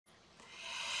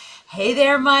Hey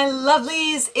there, my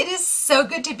lovelies. It is so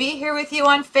good to be here with you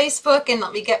on Facebook, and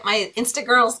let me get my Insta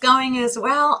girls going as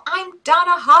well. I'm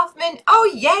Donna Hoffman.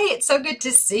 Oh, yay. It's so good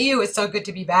to see you. It's so good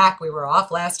to be back. We were off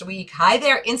last week. Hi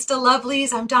there, Insta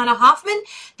lovelies. I'm Donna Hoffman.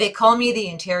 They call me the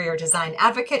interior design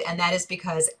advocate, and that is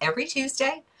because every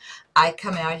Tuesday I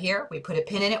come out here, we put a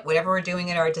pin in it, whatever we're doing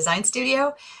in our design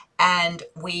studio, and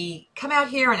we come out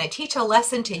here and I teach a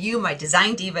lesson to you, my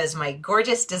design divas, my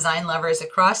gorgeous design lovers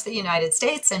across the United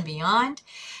States and beyond.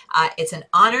 It's an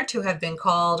honor to have been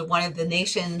called one of the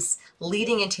nation's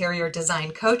leading interior design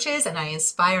coaches, and I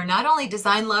inspire not only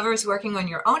design lovers working on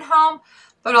your own home,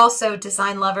 but also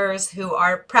design lovers who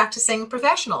are practicing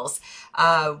professionals.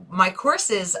 My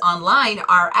courses online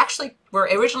were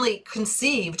originally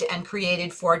conceived and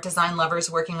created for design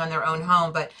lovers working on their own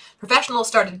home, but professionals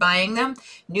started buying them,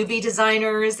 newbie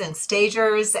designers and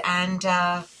stagers, and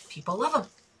people love them.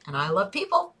 And I love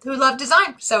people who love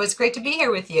design, so it's great to be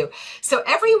here with you. So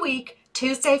every week,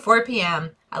 Tuesday, 4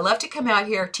 p.m., I love to come out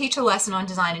here, teach a lesson on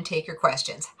design, and take your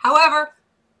questions. However,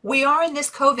 we are in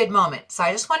this COVID moment, so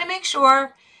I just want to make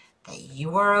sure that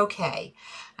you are okay.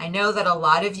 I know that a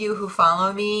lot of you who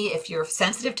follow me, if you're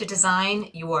sensitive to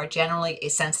design, you are generally a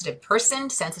sensitive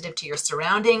person, sensitive to your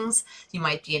surroundings. You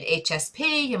might be an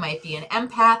HSP, you might be an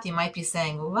empath, you might be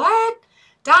saying, "What?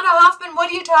 Donna Hoffman, what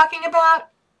are you talking about?"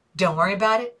 Don't worry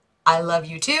about it. I love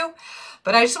you too.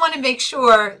 But I just want to make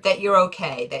sure that you're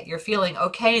okay, that you're feeling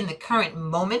okay in the current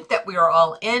moment that we are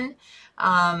all in.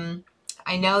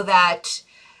 I know that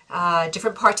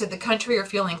different parts of the country are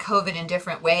feeling COVID in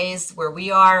different ways. Where we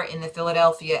are in the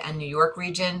Philadelphia and New York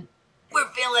region, we're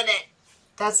feeling it.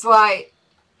 That's why,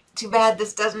 too bad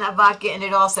this doesn't have vodka in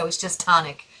it also. It's just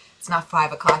tonic. It's not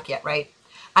 5 o'clock yet, right?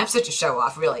 I'm such a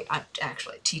show-off, really. I'm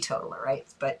actually a teetotaler, right?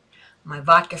 But my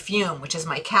vodka fume, which is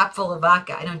my cap full of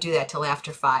vodka, I don't do that till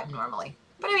after 5 normally.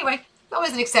 But anyway,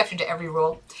 always an exception to every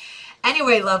rule.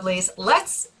 Anyway, lovelies,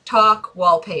 let's talk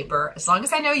wallpaper. As long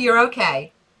as I know you're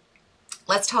okay,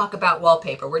 let's talk about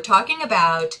wallpaper. We're talking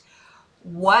about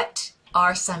what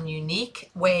are some unique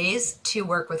ways to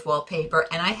work with wallpaper,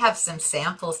 and I have some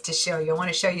samples to show you. I want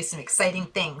to show you some exciting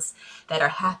things that are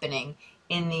happening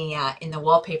in the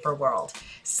wallpaper world.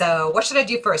 So what should I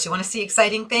do first? You want to see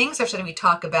exciting things, or should we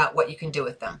talk about what you can do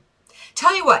with them?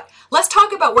 Tell you what, let's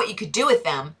talk about what you could do with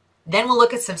them. Then we'll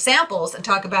look at some samples and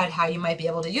talk about how you might be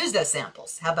able to use those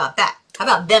samples. How about that? How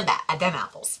about them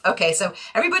apples? Okay, so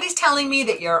everybody's telling me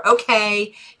that you're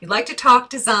okay. You'd like to talk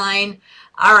design.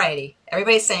 All righty.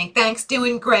 Everybody's saying, thanks,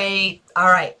 doing great. All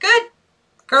right, good.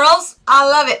 Girls, I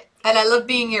love it. And I love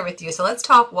being here with you. So let's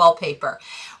talk wallpaper.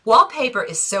 Wallpaper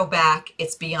is so back,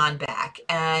 it's beyond back.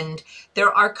 And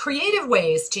there are creative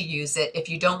ways to use it if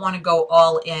you don't want to go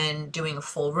all in doing a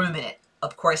full room in it.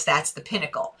 Of course, that's the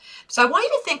pinnacle. So I want you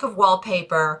to think of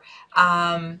wallpaper,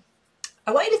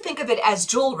 I want you to think of it as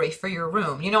jewelry for your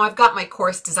room. You know, I've got my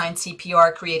course, Design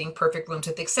CPR, Creating Perfect Rooms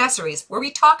with Accessories, where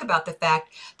we talk about the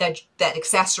fact that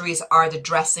accessories are the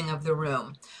dressing of the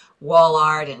room. Wall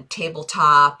art and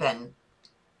tabletop and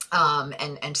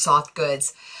soft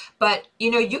goods. But,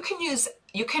 you know, you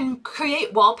can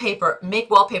create wallpaper,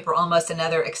 make wallpaper almost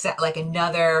another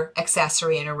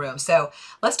accessory in a room. So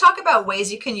let's talk about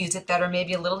ways you can use it that are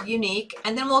maybe a little unique,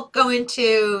 and then we'll go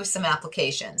into some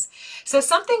applications. So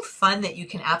something fun that you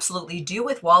can absolutely do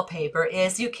with wallpaper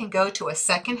is you can go to a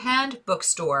secondhand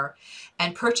bookstore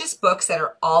and purchase books that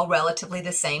are all relatively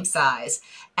the same size,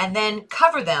 and then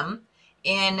cover them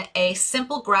in a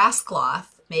simple grass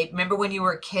cloth. Remember when you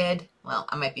were a kid? Well,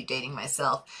 I might be dating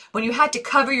myself. When you had to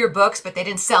cover your books, but they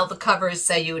didn't sell the covers,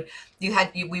 so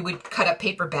we would cut up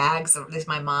paper bags, or at least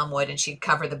my mom would, and she'd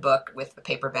cover the book with the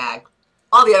paper bag.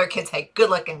 All the other kids had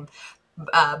good-looking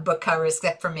book covers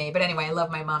except for me. But anyway, I love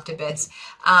my mom to bits.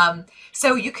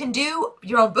 So you can do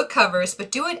your own book covers,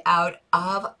 but do it out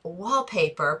of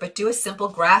wallpaper, but do a simple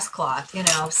grass cloth, you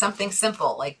know, something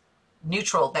simple like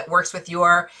neutral that works with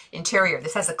your interior.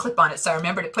 This has a clip on it, so I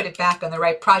remember to put it back on the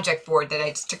right project board that I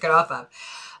just took it off of.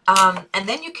 And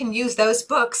then you can use those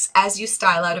books as you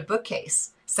style out a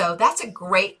bookcase. So that's a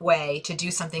great way to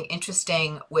do something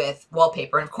interesting with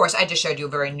wallpaper. And of course, I just showed you a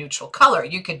very neutral color.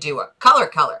 You could do a color,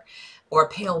 or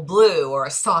pale blue, or a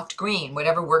soft green,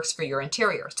 whatever works for your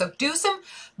interior. So do some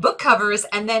book covers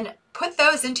and then put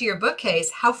those into your bookcase.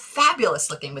 How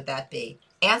fabulous looking would that be?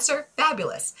 Answer,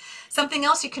 fabulous. Something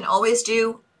else you can always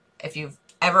do, if you've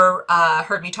ever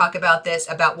heard me talk about this,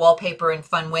 about wallpaper in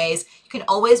fun ways, you can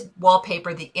always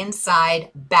wallpaper the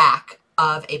inside back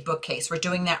of a bookcase. We're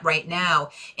doing that right now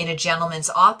in a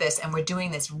gentleman's office, and we're doing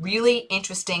this really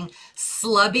interesting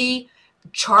slubby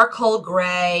charcoal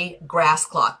gray grass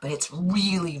cloth, but it's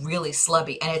really, really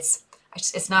slubby, and it's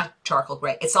It's not charcoal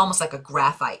gray. It's almost like a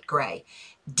graphite gray.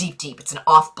 Deep, deep. It's an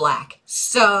off black.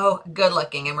 So good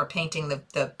looking. And we're painting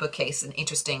the bookcase an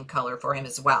interesting color for him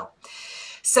as well.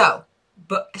 So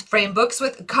frame books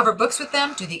with, cover books with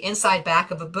them, do the inside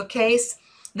back of a bookcase.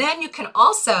 Then you can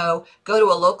also go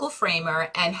to a local framer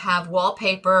and have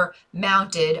wallpaper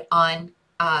mounted on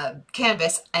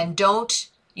canvas, and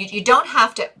you don't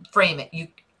have to frame it. You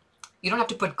don't have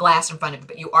to put glass in front of it,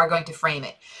 but you are going to frame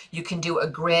it. You can do a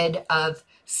grid of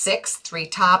 6, 3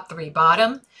 top, 3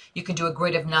 bottom. You can do a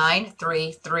grid of 9,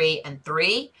 3, 3, and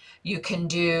 3. You can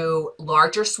do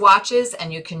larger swatches,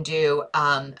 and you can do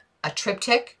a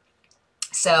triptych.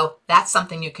 So that's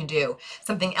something you can do.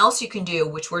 Something else you can do,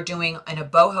 which we're doing in a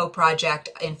boho project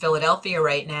in Philadelphia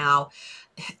right now.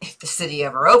 If the city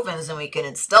ever opens and we can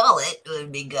install it, it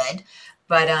would be good.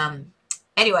 But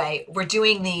anyway, we're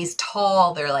doing these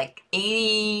tall, they're like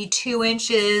 82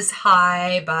 inches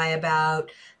high by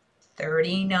about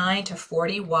 39 to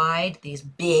 40 wide, these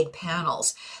big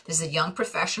panels. This is a young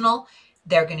professional.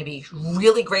 They're going to be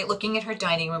really great looking at her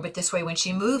dining room, but this way when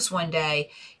she moves one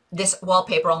day, this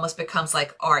wallpaper almost becomes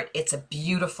like art. It's a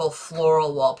beautiful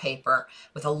floral wallpaper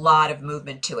with a lot of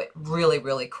movement to it. Really,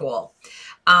 really cool.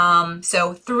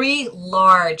 So 3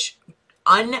 large,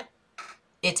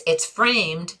 it's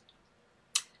framed,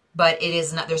 but it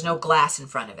is not, there's no glass in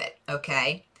front of it,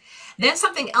 okay? Then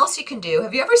something else you can do,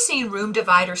 have you ever seen room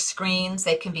divider screens?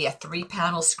 They can be a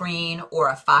 3-panel screen or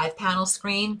a 5-panel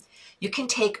screen. You can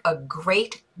take a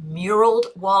great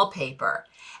muraled wallpaper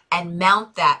and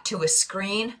mount that to a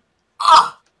screen.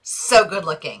 Oh, so good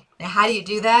looking. Now, how do you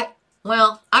do that?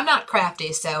 Well, I'm not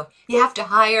crafty, so you have to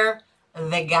hire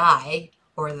the guy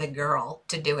or the girl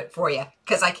to do it for you,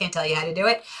 because I can't tell you how to do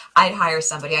it. I'd hire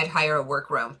somebody. I'd hire a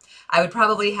workroom. I would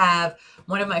probably have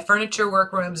one of my furniture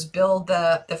workrooms build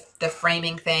the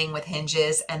framing thing with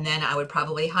hinges, and then I would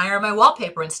probably hire my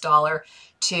wallpaper installer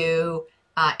to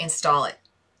install it.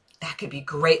 That could be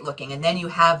great looking. And then you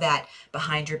have that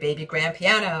behind your baby grand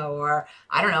piano, or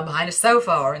I don't know, behind a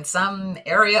sofa, or in some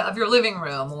area of your living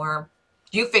room, or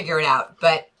you figure it out.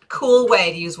 But cool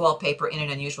way to use wallpaper in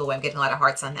an unusual way. I'm getting a lot of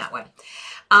hearts on that one.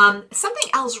 Something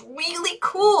else really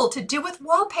cool to do with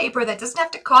wallpaper that doesn't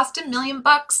have to cost $1 million,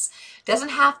 doesn't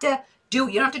have to do,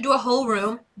 you don't have to do a whole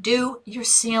room. Do your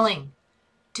ceiling.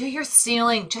 Do your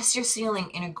ceiling, just your ceiling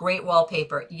in a great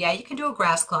wallpaper. Yeah, you can do a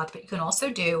grass cloth, but you can also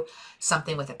do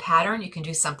something with a pattern. You can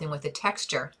do something with a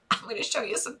texture. I'm going to show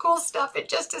you some cool stuff in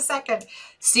just a second.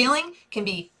 Ceiling can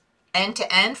be end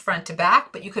to end, front to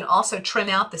back, but you can also trim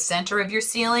out the center of your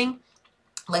ceiling.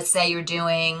 Let's say you're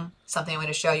doing something, I'm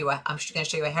going to show you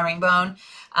a herringbone,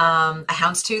 a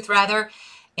houndstooth rather,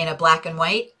 in a black and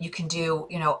white. You can do,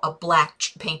 you know, a black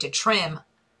painted trim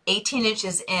 18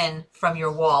 inches in from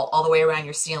your wall all the way around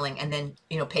your ceiling, and then,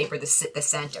 you know, paper the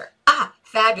center. Ah,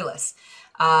 fabulous.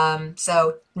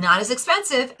 So not as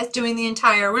expensive as doing the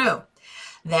entire room.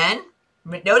 Then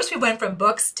notice we went from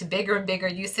books to bigger and bigger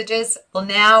usages. Well,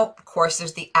 now, of course,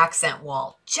 there's the accent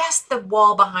wall, just the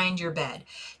wall behind your bed,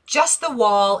 just the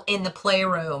wall in the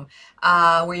playroom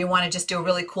where you want to just do a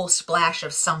really cool splash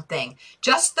of something,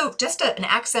 just an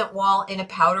accent wall in a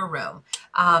powder room.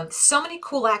 So many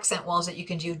cool accent walls that you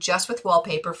can do just with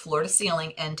wallpaper, floor to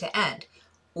ceiling, end to end.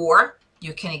 Or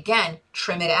you can, again,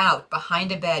 trim it out.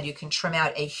 Behind a bed, you can trim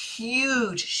out a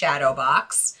huge shadow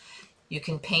box. You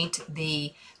can paint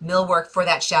the millwork for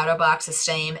that shadow box the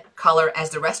same color as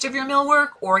the rest of your millwork,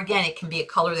 or again, it can be a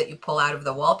color that you pull out of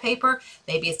the wallpaper.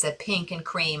 Maybe it's a pink and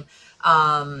cream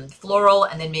floral,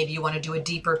 and then maybe you want to do a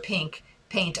deeper pink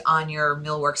paint on your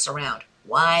millwork surround.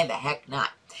 Why the heck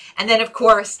not? And then, of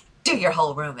course, do your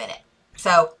whole room in it.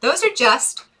 So those are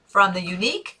just from the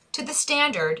unique to the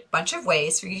standard bunch of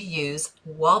ways for you to use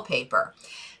wallpaper.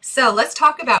 So let's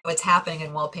talk about what's happening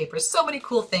in wallpaper. So many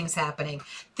cool things happening.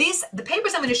 The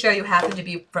papers I'm going to show you happen to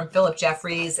be from Philip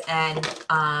Jeffries and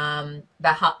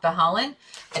the Holland.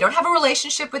 I don't have a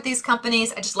relationship with these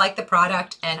companies. I just like the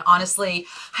product. And honestly,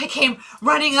 I came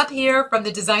running up here from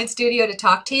the design studio to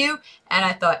talk to you. And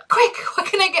I thought, quick, what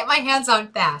can I get my hands on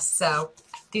fast? So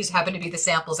these happen to be the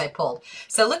samples I pulled.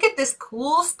 So look at this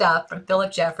cool stuff from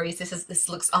Philip Jeffries. This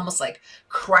looks almost like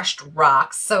crushed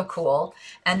rocks. So cool.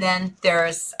 And then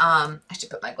there's, I should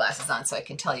put my glasses on so I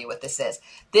can tell you what this is.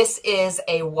 This is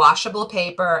a washable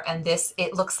paper, and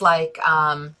it looks like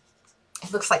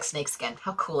snakeskin.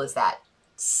 How cool is that?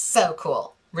 So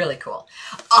cool. Really cool.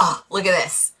 Oh, look at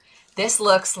this. This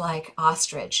looks like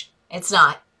ostrich. It's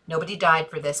not. Nobody died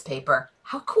for this paper.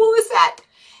 How cool is that?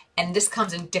 And this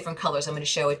comes in different colors. I'm going to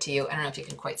show it to you. I don't know if you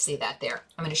can quite see that there.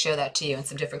 I'm going to show that to you in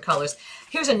some different colors.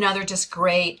 Here's another just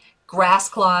great grass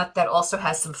cloth that also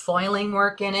has some foiling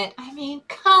work in it. I mean,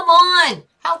 come on.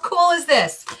 How cool is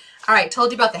this? All right,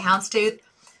 told you about the houndstooth.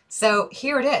 So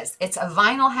here it is. It's a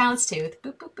vinyl houndstooth.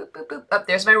 Boop, boop, boop, boop, boop. Oh,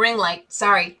 there's my ring light.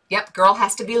 Sorry. Yep, girl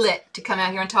has to be lit to come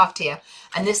out here and talk to you.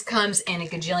 And this comes in a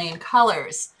gajillion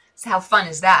colors. So how fun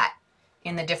is that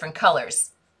in the different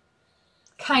colors?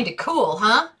 Kind of cool,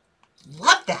 huh?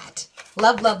 Love that.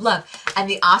 Love, love, love. And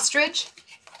the ostrich,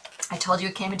 I told you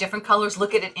it came in different colors.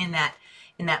 Look at it in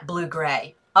that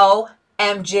blue-gray.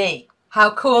 OMG.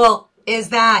 How cool is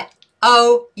that?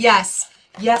 Oh, yes.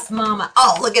 Yes, mama.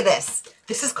 Oh, look at this.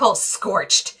 This is called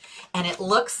Scorched, and it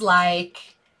looks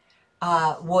like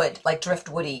wood, like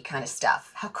driftwoody kind of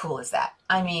stuff. How cool is that?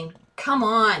 I mean, come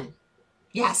on.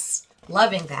 Yes,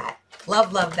 loving that.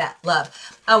 Love, love that.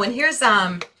 Love. Oh, and here's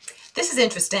this is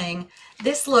interesting.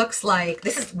 This looks like,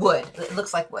 this is wood. It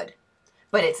looks like wood,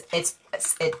 but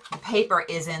the paper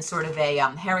is in sort of a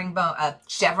herringbone,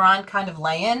 chevron kind of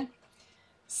lay-in.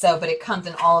 So, but it comes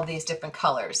in all of these different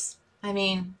colors. I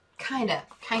mean, kind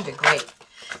of great.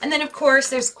 And then, of course,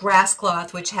 there's grass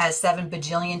cloth, which has 7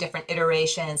 bajillion different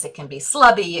iterations. It can be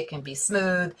slubby, it can be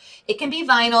smooth, it can be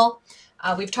vinyl.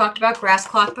 We've talked about grass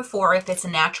cloth before. If it's a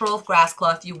natural grass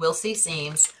cloth, you will see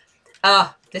seams.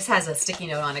 This has a sticky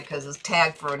note on it because it's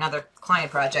tagged for another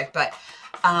client project. But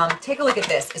take a look at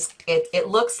this. It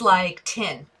looks like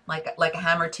tin, like a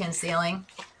hammer tin ceiling.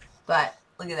 But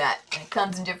look at that. And it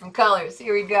comes in different colors.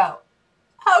 Here we go.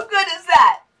 How good is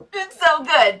that? It's so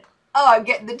good. Oh, I'm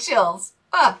getting the chills.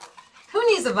 Who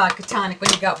needs a vodka tonic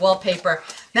when you got wallpaper?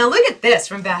 Now look at this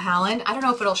from Valhalla. I don't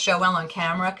know if it'll show well on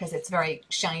camera because it's very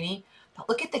shiny, but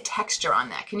look at the texture on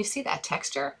that. Can you see that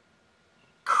texture?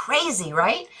 Crazy,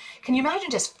 right? Can you imagine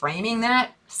just framing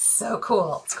that? So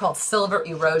cool. It's called silver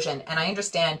erosion, and I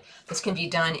understand this can be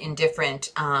done in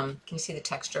different, can you see the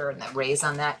texture and the rays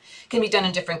on that? It can be done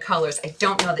in different colors. I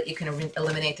don't know that you can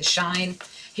eliminate the shine.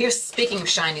 Here's, speaking of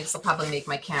shiny, this will probably make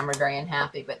my camera very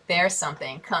unhappy, but there's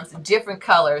something. Comes in different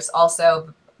colors,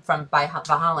 also from by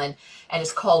Valhalla, and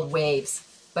it's called Waves.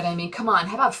 But I mean, come on,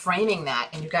 how about framing that?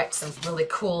 And you've got some really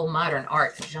cool modern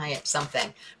art, giant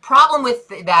something. Problem with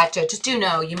that, just do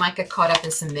know, you might get caught up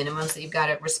in some minimums that you've got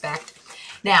to respect.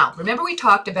 Now, remember we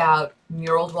talked about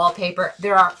muraled wallpaper?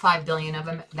 There are 5 billion of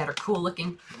them that are cool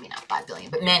looking. Maybe not 5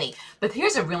 billion, but many. But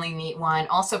here's a really neat one,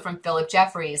 also from Philip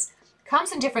Jeffries.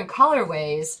 Comes in different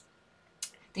colorways.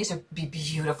 These would be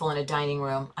beautiful in a dining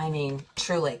room. I mean,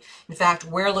 truly. In fact,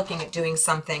 we're looking at doing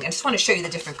something. I just want to show you the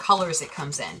different colors it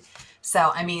comes in.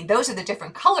 So, I mean, those are the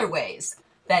different colorways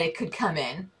that it could come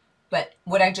in. But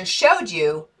what I just showed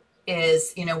you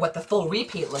is, you know, what the full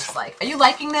repeat looks like. Are you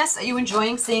liking this? Are you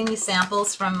enjoying seeing these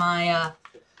samples from my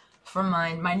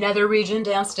nether region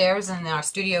downstairs in our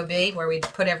Studio B, where we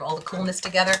put all the coolness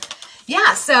together?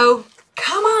 Yeah, so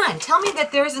come on. Tell me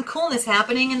that there isn't coolness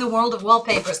happening in the world of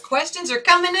wallpapers. Questions are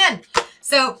coming in.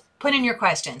 So put in your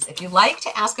questions. If you'd like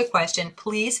to ask a question,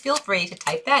 please feel free to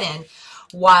type that in.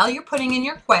 While you're putting in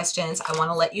your questions, I want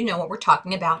to let you know what we're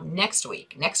talking about next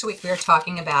week. Next week, we are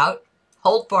talking about,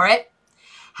 hold for it,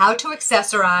 how to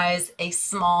accessorize a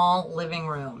small living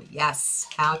room. Yes,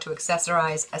 how to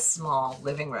accessorize a small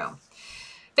living room.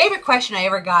 Favorite question I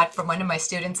ever got from one of my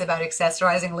students about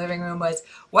accessorizing living room was,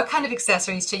 what kind of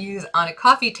accessories to use on a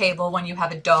coffee table when you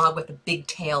have a dog with a big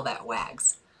tail that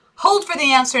wags? Hold for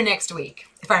the answer next week,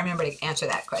 if I remember to answer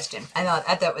that question. I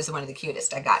thought it was one of the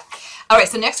cutest I got. All right,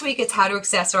 so next week it's how to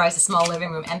accessorize a small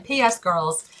living room. And P.S.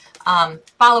 girls,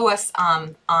 follow us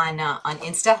on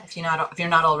Insta if you're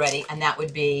not already, and that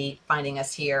would be finding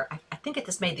us here. I think it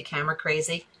just made the camera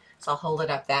crazy, so I'll hold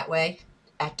it up that way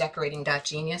at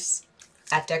decorating.genius.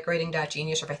 At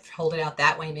decorating.genius, or if I hold it out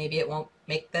that way, maybe it won't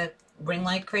make the ring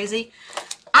light crazy.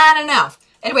 I don't know.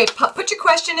 Anyway, put your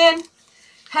question in.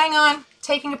 Hang on.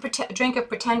 Taking a drink of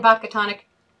pretend vodka tonic.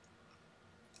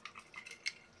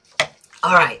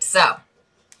 All right, so.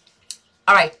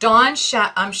 All right, Dawn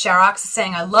Sharrock is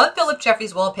saying, I love Philip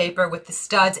Jeffries wallpaper with the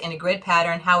studs in a grid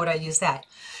pattern. How would I use that?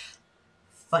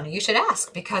 Funny you should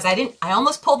ask, because I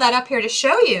almost pulled that up here to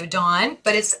show you, Dawn,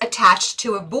 but it's attached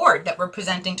to a board that we're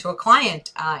presenting to a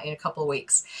client in a couple of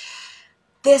weeks.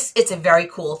 It's a very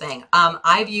cool thing.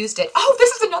 I've used it. Oh,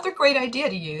 this is another great idea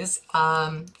to use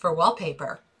for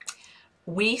wallpaper.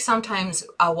 We sometimes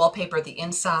wallpaper the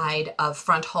inside of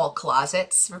front hall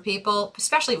closets for people,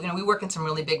 especially, you know, we work in some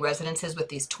really big residences with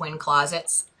these twin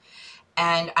closets.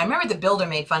 And I remember the builder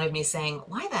made fun of me saying,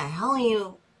 why the hell are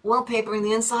you wallpapering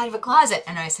the inside of a closet?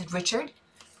 And I said, Richard,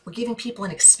 we're giving people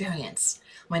an experience.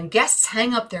 When guests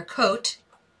hang up their coat,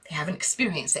 they have an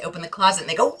experience. They open the closet and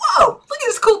they go, whoa, look at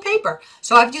this cool paper.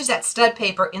 So I've used that stud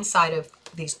paper inside of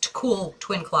these cool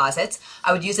twin closets.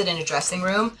 I would use it in a dressing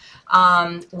room.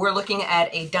 We're looking at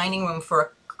a dining room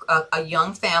for a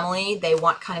young family. They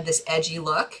want kind of this edgy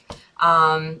look.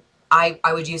 I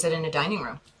would use it in a dining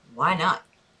room. Why not?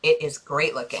 It is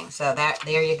great looking. So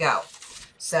there you go.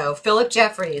 So Philip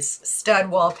Jeffries stud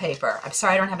wallpaper. I'm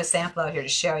sorry I don't have a sample out here to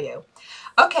show you.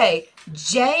 Okay,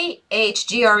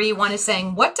 JHGRE1 is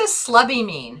saying, what does slubby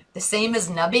mean? The same as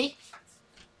nubby?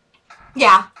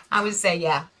 Yeah, I would say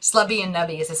yeah. Slubby and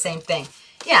nubby is the same thing.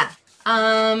 Yeah. Do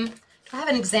I have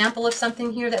an example of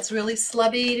something here that's really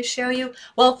slubby to show you?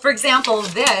 Well, for example,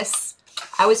 this,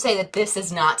 I would say that this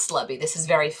is not slubby. This is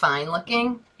very fine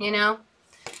looking, you know?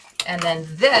 And then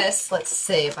this, let's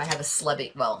see if I have a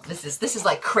slubby. Well, this is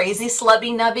like crazy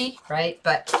slubby nubby, right?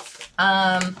 But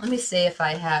let me see if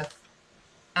I have.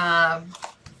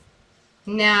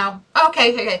 Now,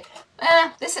 okay.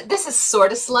 This is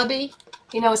sort of slubby.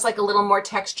 You know, it's like a little more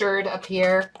textured up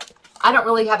here. I don't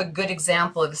really have a good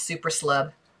example of a super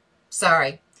slub.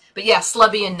 Sorry. But yeah,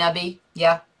 slubby and nubby.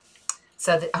 Yeah.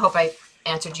 So I hope I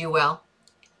answered you well.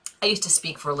 I used to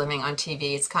speak for a living on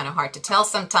TV. It's kind of hard to tell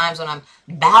sometimes when I'm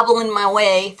babbling my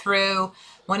way through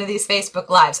one of these Facebook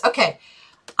Lives. Okay.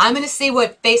 I'm going to see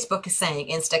what Facebook is saying,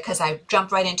 Insta, because I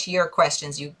jumped right into your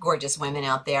questions, you gorgeous women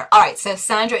out there. All right, so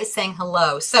Sandra is saying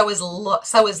hello. So is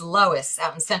Lois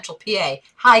out in Central PA.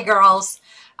 Hi, girls.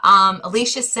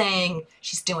 Alicia's saying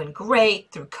she's doing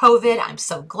great through COVID. I'm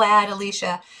so glad,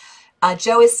 Alicia.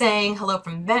 Joe is saying hello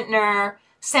from Ventnor.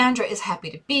 Sandra is happy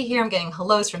to be here. I'm getting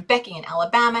hellos from Becky in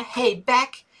Alabama. Hey,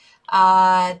 Beck.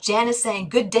 Jan is saying,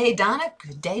 good day, Donna.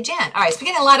 Good day, Jan. All right, so we're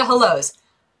getting a lot of hellos.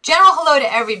 General hello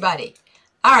to everybody.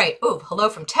 All right. Ooh, hello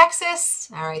from Texas.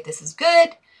 All right, this is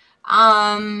good.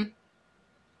 That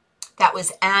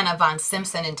was Anna Von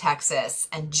Simpson in Texas.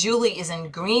 And Julie is in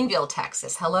Greenville,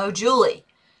 Texas. Hello, Julie.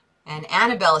 And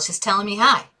Annabelle is just telling me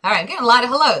hi. All right, I'm getting a lot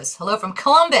of hellos. Hello from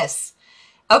Columbus.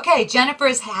 Okay, Jennifer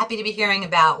is happy to be hearing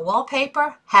about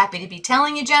wallpaper. Happy to be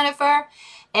telling you, Jennifer.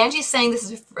 Angie's saying this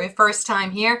is your first time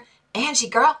here. Angie,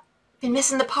 girl, been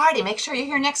missing the party. Make sure you're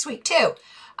here next week, too.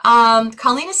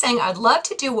 Colleen is saying, I'd love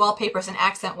to do wallpapers and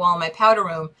accent wall in my powder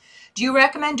room. Do you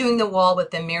recommend doing the wall with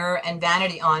the mirror and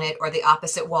vanity on it or the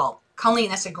opposite wall?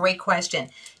 Colleen, that's a great question.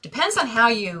 Depends on how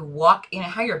you walk, you know,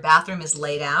 how your bathroom is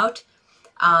laid out.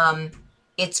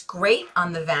 It's great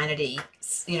on the vanity,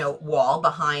 you know, wall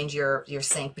behind your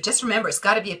sink, but just remember, it's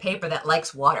got to be a paper that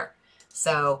likes water.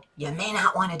 So you may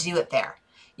not want to do it there.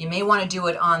 You may want to do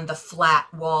it on the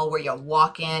flat wall where you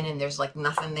walk in and there's like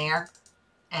nothing there.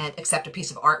 And except a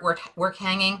piece of artwork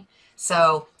hanging.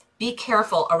 So be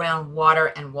careful around water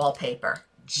and wallpaper.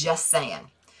 Just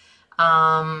saying.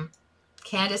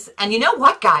 Candace, and you know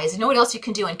what, guys? You know what else you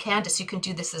can do? And Candace, you can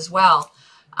do this as well.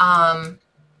 I'm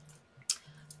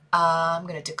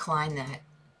going to decline that.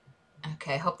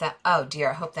 Okay, I hope that, oh dear,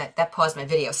 I hope that paused my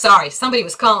video. Sorry, somebody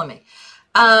was calling me.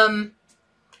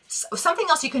 So something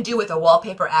else you can do with a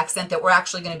wallpaper accent that we're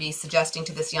actually going to be suggesting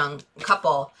to this young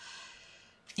couple.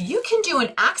 You can do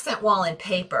an accent wall in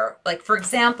paper, like for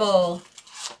example,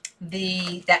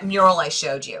 that mural I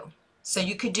showed you. So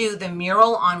you could do the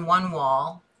mural on one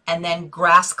wall and then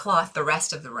grass cloth the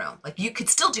rest of the room. Like you could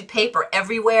still do paper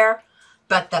everywhere,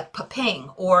 but the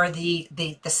paping or the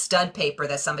stud paper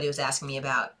that somebody was asking me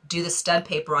about, do the stud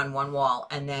paper on one wall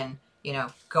and then, you know,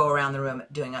 go around the room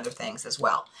doing other things as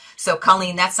well. So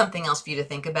Colleen, that's something else for you to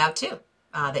think about too,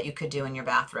 that you could do in your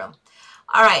bathroom.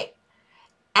 All right.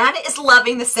 Anna is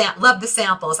loving the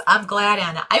samples. I'm glad,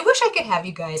 Anna. I wish I could have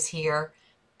you guys here.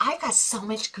 I've got so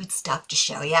much good stuff to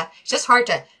show you. It's just hard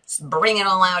to bring it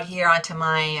all out here onto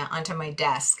my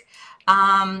desk.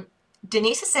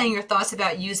 Denise is saying your thoughts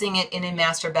about using it in a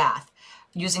master bath,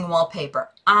 using wallpaper.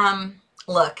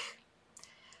 Look,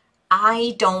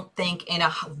 I don't think in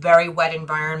a very wet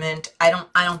environment, I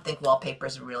don't think wallpaper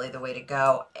is really the way to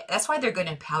go. That's why they're good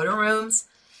in powder rooms.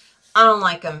 I don't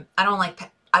like them. I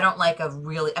don't like a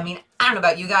really, I mean, I don't know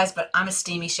about you guys, but I'm a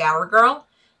steamy shower girl.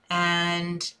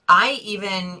 And I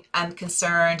even am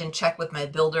concerned and check with my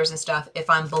builders and stuff if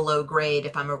I'm below grade,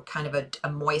 if I'm a kind of a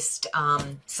moist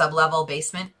sub-level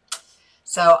basement.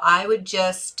 So I would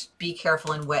just be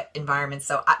careful in wet environments.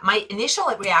 So my initial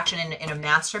reaction in a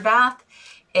master bath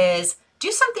is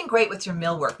do something great with your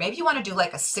millwork. Maybe you want to do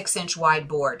like a 6-inch wide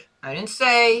board. I didn't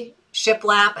say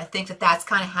shiplap. I think that that's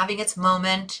kind of having its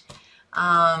moment.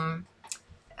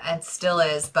 And still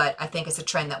is, but I think it's a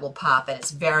trend that will pop, and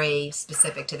it's very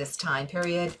specific to this time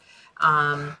period.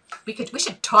 We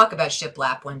should talk about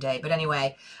shiplap one day, but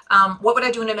anyway, what would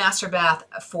I do in a master bath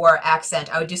for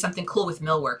accent? I would do something cool with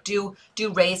millwork. Do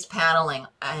raised paneling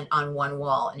on one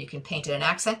wall, and you can paint it an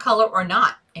accent color or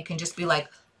not. It can just be like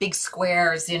big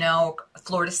squares, you know,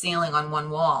 floor to ceiling on one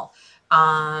wall.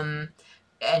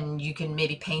 And you can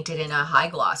maybe paint it in a high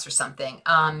gloss or something.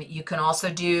 You can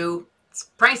also do, it's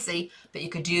pricey, but you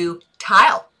could do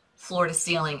tile floor to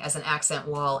ceiling as an accent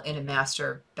wall in a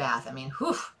master bath. I mean,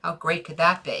 whew, how great could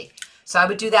that be? So I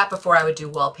would do that before I would do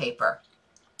wallpaper.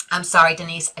 I'm sorry,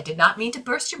 Denise, I did not mean to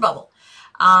burst your bubble.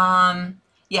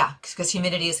 Yeah, because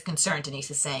humidity is a concern,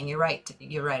 Denise is saying. You're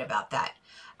right about that.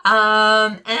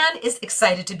 Anne is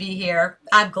excited to be here.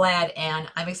 I'm glad, Anne.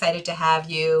 I'm excited to have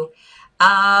you.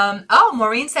 Oh,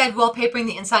 Maureen said wallpapering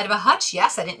the inside of a hutch.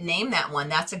 Yes, I didn't name that one.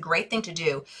 That's a great thing to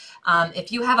do.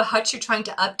 If you have a hutch you're trying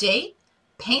to update,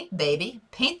 paint, baby.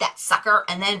 Paint that sucker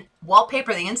and then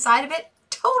wallpaper the inside of it.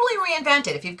 Totally reinvent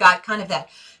it. If you've got kind of that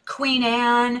Queen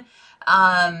Anne,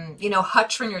 you know,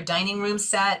 hutch from your dining room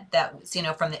set that was, you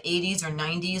know, from the 80s or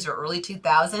 90s or early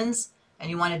 2000s, and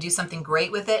you want to do something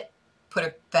great with it, put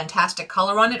a fantastic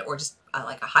color on it, or just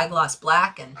like a high gloss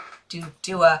black and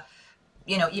do a,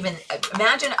 you know, even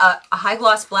imagine a high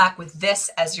gloss black with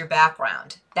this as your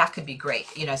background. That could be great,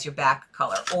 you know, as your back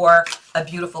color, or a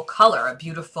beautiful color, a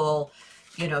beautiful,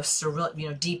 you know,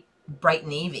 deep bright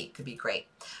navy could be great.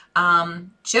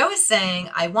 Joe is saying,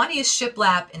 I want to use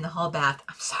shiplap in the hall bath.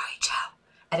 I'm sorry, Joe.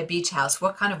 At a beach house,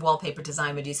 what kind of wallpaper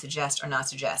design would you suggest or not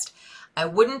suggest? I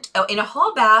wouldn't, oh, in a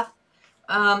hall bath,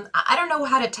 I don't know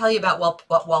how to tell you about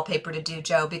what wallpaper to do,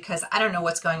 Joe, because I don't know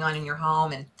what's going on in your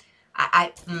home, and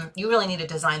you really need a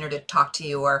designer to talk to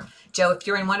you. Or Joe, if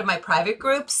you're in one of my private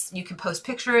groups, you can post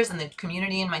pictures and the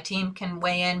community and my team can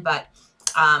weigh in, but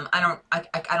I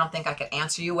don't think I could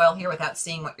answer you well here without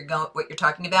seeing what you're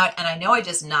talking about. And I know I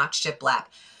just knocked shiplap.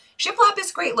 Shiplap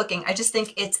is great looking. I just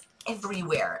think it's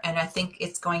everywhere, and I think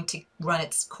it's going to run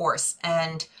its course.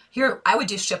 And here, I would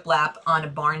do shiplap on a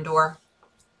barn door.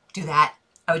 Do that.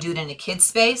 I would do it in a kid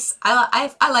space.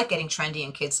 I like getting trendy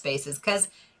in kid spaces because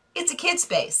it's a kid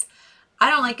space. I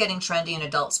don't like getting trendy in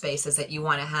adult spaces that you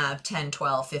want to have 10,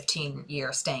 12, 15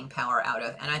 year staying power out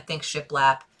of. And I think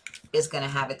shiplap is going to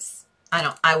have its,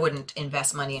 I wouldn't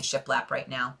invest money in shiplap right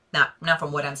now. Not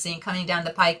from what I'm seeing coming down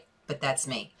the pike, but that's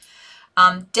me.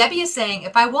 Debbie is saying,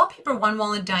 if I wallpaper one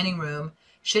wall in dining room,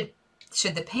 should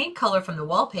the paint color from the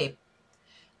wallpaper,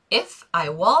 if I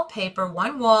wallpaper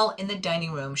one wall in the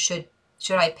dining room, should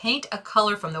I paint a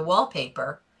color from the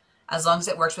wallpaper as long as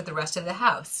it works with the rest of the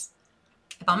house?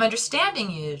 If I'm understanding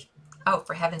you, oh,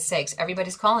 for heaven's sakes,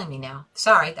 everybody's calling me now.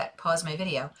 Sorry, that paused my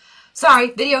video.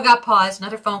 Sorry, video got paused,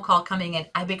 another phone call coming in.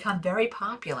 I become very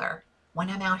popular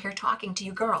when I'm out here talking to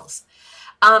you girls.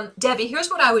 Debbie, here's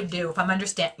what I would do if I'm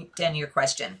understanding your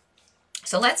question.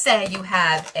 So let's say you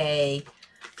have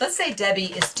let's say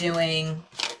Debbie is doing,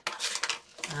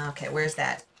 okay, where's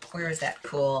that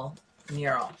cool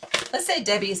mural? Let's say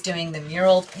Debbie is doing the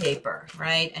mural paper,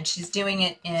 right? And she's doing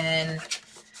it in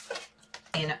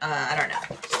I don't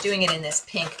know, she's doing it in this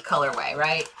pink colorway,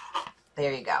 right?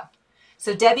 There you go.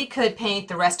 So Debbie could paint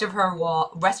the rest of her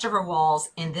walls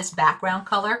in this background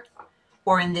color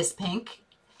or in this pink.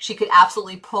 She could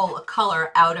absolutely pull a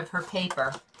color out of her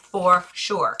paper for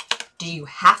sure. Do you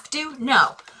have to?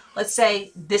 No. Let's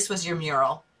say this was your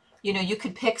mural. You know, you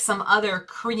could pick some other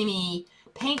creamy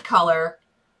paint color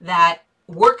that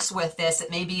works with this. It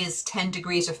maybe is 10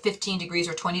 degrees or 15 degrees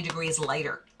or 20 degrees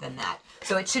lighter than that.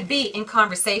 So it should be in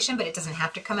conversation, but it doesn't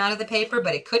have to come out of the paper,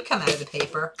 but it could come out of the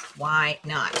paper. Why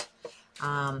not?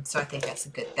 So I think that's a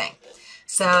good thing.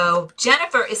 So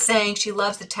Jennifer is saying she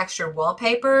loves the textured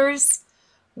wallpapers.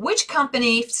 Which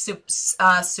company,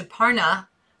 Suparna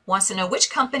wants to know, which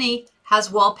company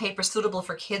has wallpaper suitable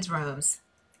for kids' rooms?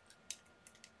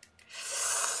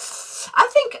 I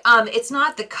think it's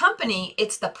not the company,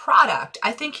 it's the product.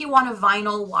 I think you want a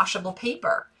vinyl washable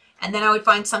paper. And then I would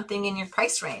find something in your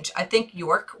price range. I think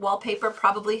York wallpaper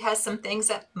probably has some things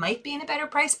that might be in a better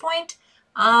price point.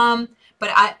 But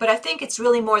I think it's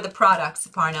really more the product,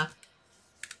 Suparna.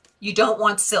 You don't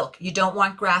want silk. You don't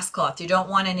want grass cloth. You don't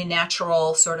want any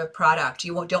natural sort of product.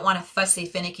 You don't want a fussy,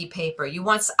 finicky paper. You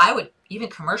want, I would, even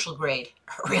commercial grade,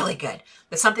 really good.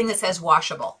 But something that says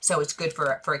washable. So it's good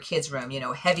for a kid's room, you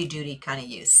know, heavy duty kind of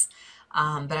use.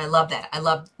 But I love that. I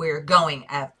love where you're going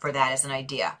for that as an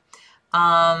idea.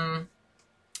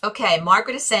 Okay,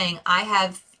 Margaret is saying, I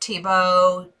have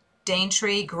Thibaut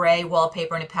Daintree gray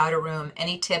wallpaper in a powder room.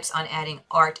 Any tips on adding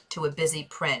art to a busy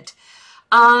print?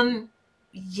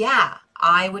 Yeah,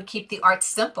 I would keep the art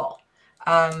simple.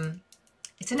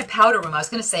 it's in a powder room. I was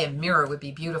going to say a mirror would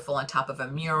be beautiful on top of a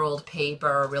muraled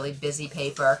paper, really busy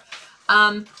paper.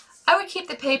 I would keep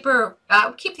the paper, I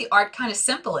would keep the art kind of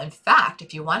simple. In fact,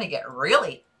 if you want to get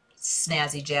really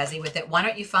snazzy jazzy with it, why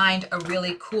don't you find a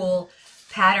really cool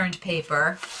patterned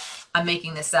paper? I'm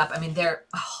making this up. I mean, I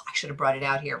should have brought it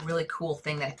out here. Really cool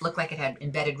thing that looked like it had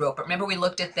embedded rope. But remember we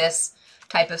looked at this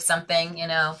type of something, you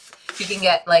know? You can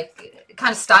get like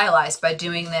kind of stylized by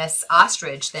doing this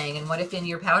ostrich thing. And what if in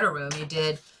your powder room you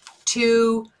did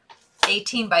 2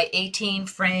 18 by 18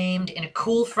 framed in a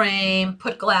cool frame,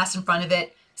 put glass in front of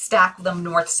it, stack them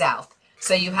north-south.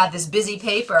 So you have this busy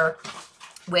paper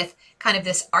with kind of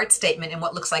this art statement in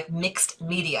what looks like mixed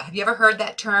media. Have you ever heard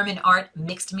that term in art,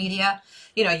 mixed media?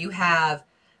 You know, you have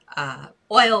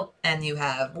oil and you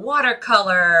have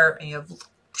watercolor and you have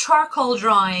charcoal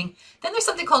drawing. Then there's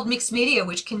something called mixed media,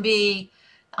 which can be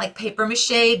like paper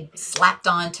mache slapped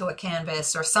onto a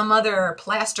canvas or some other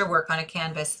plaster work on a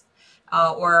canvas.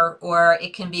 Or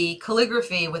it can be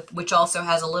calligraphy, which also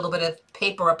has a little bit of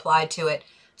paper applied to it.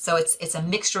 So it's a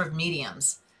mixture of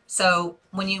mediums. So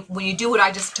when you do what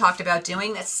I just talked about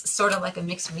doing, that's sort of like a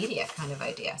mixed media kind of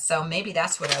idea. So maybe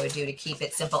that's what I would do to keep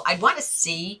it simple. I'd want to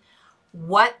see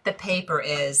what the paper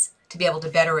is to be able to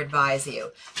better advise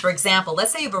you. For example,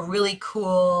 let's say you have a really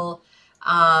cool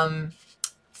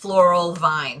floral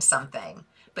vine something,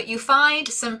 but you find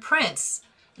some prints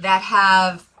that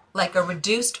have like a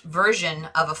reduced version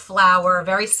of a flower,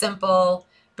 very simple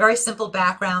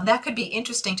background. That could be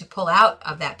interesting to pull out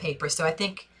of that paper. So I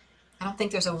don't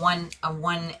think there's a one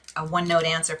note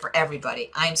answer for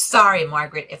everybody. I'm sorry,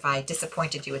 Margaret, if I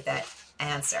disappointed you with that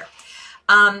answer.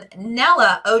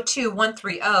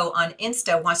 Nella02130 on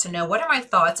Insta wants to know, what are my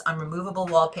thoughts on removable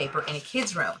wallpaper in a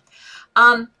kid's room?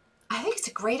 I think it's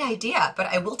a great idea, but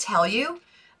I will tell you,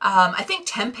 I think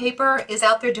Temp Paper is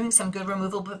out there doing some good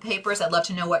removable papers. I'd love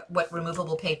to know what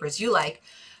removable papers you like,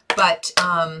 but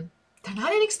they're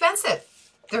not inexpensive.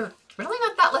 They're really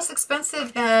not that less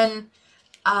expensive than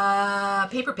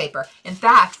paper. In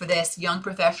fact, for this young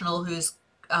professional whose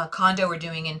condo we're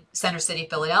doing in Center City,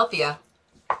 Philadelphia,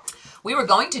 we were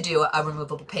going to do a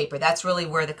removable paper. That's really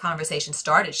where the conversation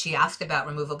started. She asked about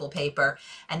removable paper,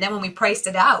 and then when we priced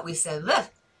it out, we said,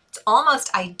 look, it's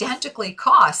almost identically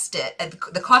costed.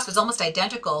 The cost was almost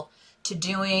identical to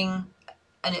doing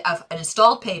an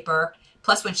installed paper.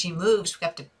 Plus, when she moves, we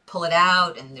have to pull it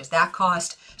out, and there's that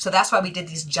cost. So that's why we did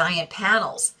these giant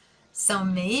panels. So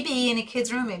maybe in a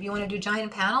kid's room, maybe you want to do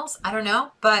giant panels. I don't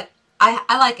know, but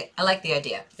I like it. I like the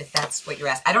idea, if that's what you're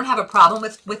asking. I don't have a problem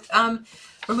with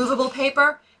removable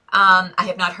paper. I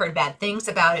have not heard bad things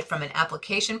about it from an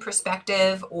application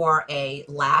perspective or a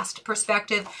last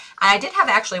perspective. I did have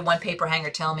actually one paper hanger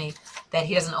tell me that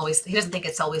he doesn't think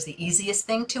it's always the easiest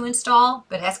thing to install,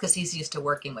 but that's because he's used to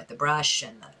working with the brush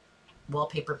and the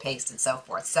wallpaper paste and so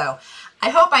forth. So I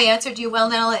hope I answered you well,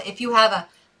 Nella. If you have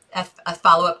a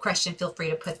follow-up question, feel free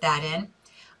to put that in.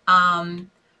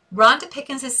 Rhonda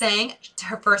Pickens is saying, it's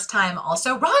her first time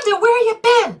also. Rhonda, where you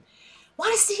been?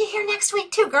 Want to see you here next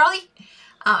week too, girlie.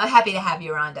 I'm happy to have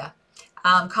you, Rhonda.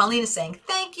 Colleen is saying,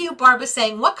 thank you. Barbara's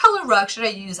saying, what color rug should I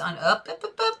use on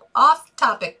off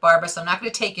topic, Barbara? So I'm not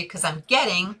going to take it because I'm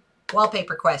getting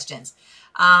wallpaper questions.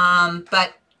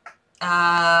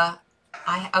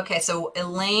 Okay, so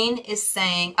Elaine is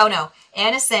saying, oh no,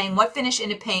 Anna's saying, what finish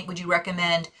in a paint would you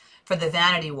recommend for the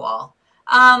vanity wall?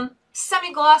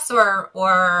 Semi-gloss or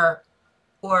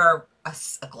a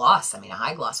gloss. I mean, a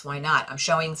high gloss, why not? I'm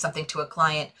showing something to a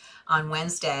client on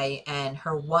Wednesday, and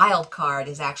her wild card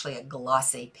is actually a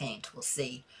glossy paint. We'll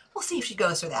see. We'll see if she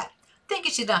goes for that.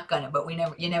 Thinking she's not gonna, but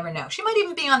you never know. She might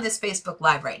even be on this Facebook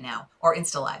Live right now, or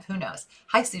Insta Live, who knows.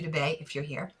 Hi, Sue Bay, if you're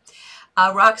here.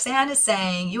 Roxanne is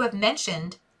saying, you have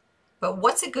mentioned, but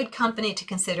what's a good company to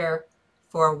consider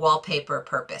for wallpaper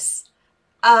purpose?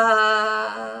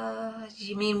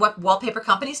 You mean what wallpaper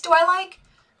companies do I like?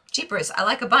 Jeepers, I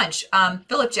like a bunch.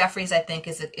 Philip Jeffries, I think,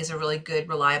 is a really good,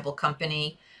 reliable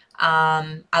company.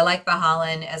 I like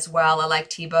Bahalan as well. I like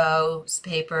Thibault's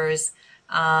papers.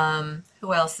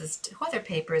 Who other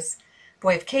papers?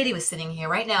 Boy, if Katie was sitting here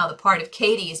right now, the part of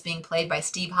Katie is being played by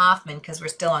Steve Hoffman because we're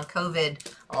still on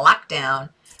COVID lockdown.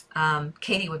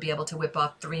 Katie would be able to whip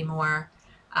off 3 more.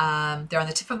 They're on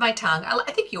the tip of my tongue.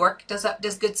 I think York does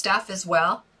good stuff as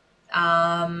well.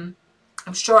 I'm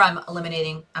sure I'm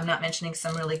not mentioning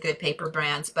some really good paper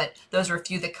brands, but those are a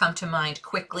few that come to mind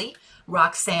quickly.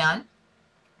 Roxanne.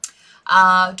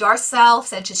 Darcel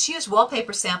said she used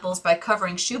wallpaper samples by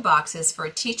covering shoe boxes for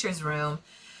a teacher's room,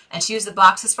 and she used the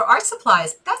boxes for art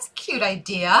supplies. That's a cute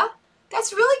idea.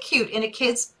 That's really cute in a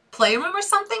kid's playroom or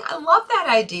something. I love that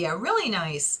idea. Really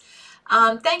nice.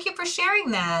 Thank you for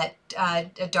sharing that,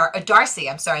 Darcy.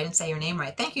 I'm sorry, I didn't say your name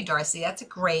right. Thank you, Darcy. That's a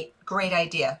great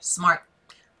idea. Smart.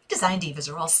 Design divas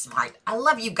are all smart. I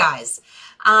love you guys.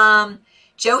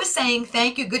 Joe is saying,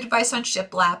 thank you. Good advice on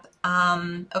shiplap.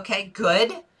 Okay,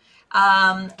 good.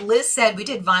 Liz said, we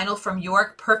did vinyl from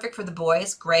York. Perfect for the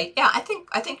boys. Great. Yeah, I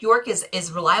think York is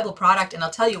a reliable product. And I'll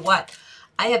tell you what,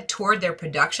 I have toured their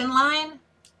production line.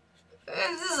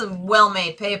 This is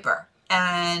well-made paper.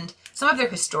 And some of their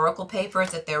historical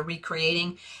papers that they're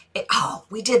recreating. I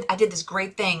did this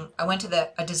great thing. I went to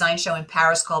a design show in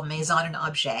Paris called Maison and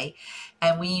Objet,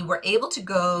 and we were able to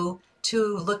go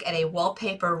to look at a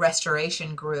wallpaper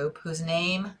restoration group whose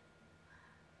name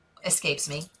escapes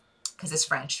me because it's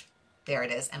French. There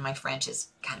it is, and my French is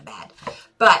kind of bad.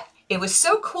 But it was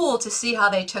so cool to see how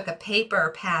they took a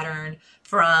paper pattern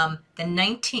from the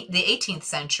 18th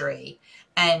century,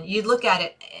 and you'd look at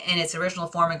it in its original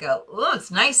form and go, oh,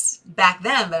 it's nice back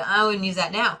then, but I wouldn't use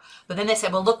that now. But then they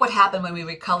said, well, look what happened when we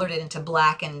recolored it into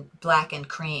black and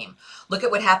cream. Look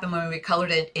at what happened when we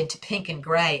recolored it into pink and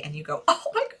gray. And you go, oh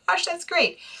my gosh, that's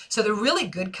great. So the really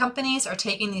good companies are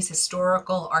taking these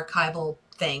historical archival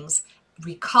things,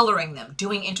 recoloring them,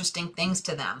 doing interesting things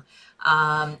to them.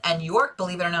 And York,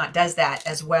 believe it or not, does that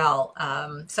as well.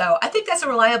 So I think that's a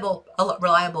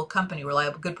reliable company,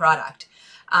 good product.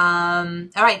 All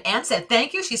right, Anne said,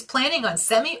 thank you. She's planning on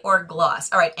semi or gloss.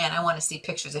 All right, Anne, I want to see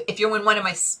pictures. If you're in one of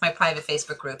my private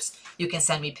Facebook groups, you can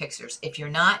send me pictures. If you're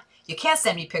not, you can't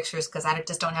send me pictures because I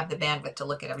just don't have the bandwidth to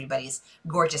look at everybody's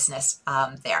gorgeousness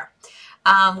there.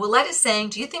 Willette is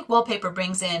saying, do you think wallpaper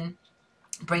brings in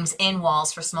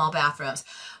walls for small bathrooms?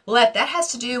 Willette, that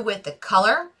has to do with the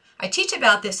color. I teach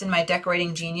about this in my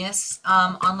Decorating Genius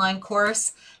online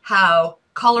course, how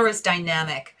color is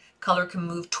dynamic. Color can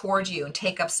move toward you and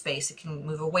take up space. It can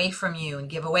move away from you and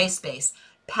give away space.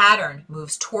 Pattern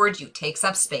moves toward you, takes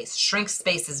up space, shrinks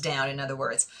spaces down, in other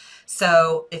words.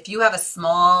 So if you have a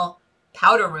small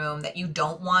powder room that you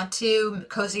don't want to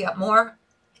cozy up more,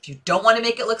 if you don't want to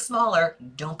make it look smaller,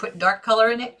 don't put dark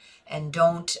color in it, and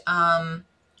don't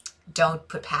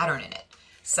put pattern in it.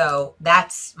 So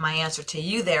that's my answer to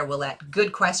you there, Willette.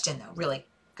 Good question, though. Really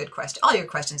good question. All your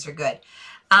questions are good.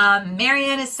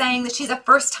 Marianne is saying that she's a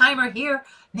first-timer here.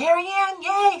 Marianne,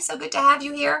 yay! So good to have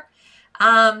you here.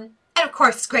 And of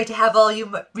course, it's great to have all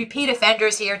you repeat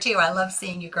offenders here, too. I love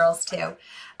seeing you girls, too.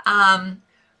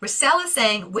 Rochelle is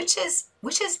saying, which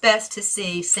is best to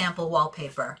see sample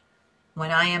wallpaper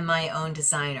when I am my own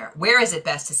designer? Where is it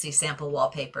best to see sample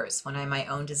wallpapers when I'm my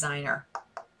own designer?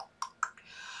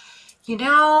 You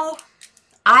know,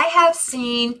 I have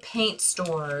seen paint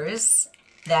stores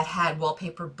that had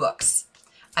wallpaper books.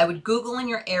 I would Google in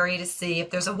your area to see if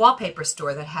there's a wallpaper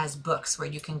store that has books where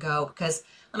you can go, because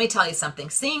let me tell you something,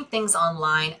 seeing things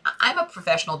online, I'm a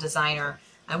professional designer.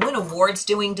 I win awards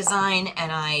doing design,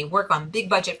 and I work on big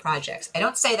budget projects. I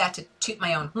don't say that to toot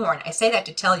my own horn. I say that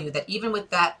to tell you that even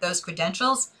with those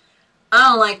credentials, I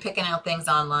don't like picking out things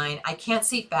online. I can't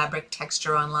see fabric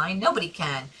texture online. Nobody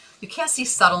can. You can't see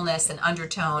subtleness and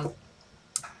undertone,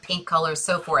 paint colors,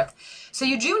 so forth. So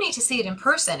you do need to see it in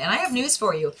person. And I have news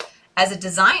for you. As a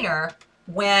designer,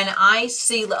 when I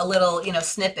see a little,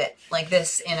 snippet like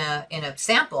this in a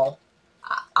sample,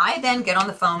 I then get on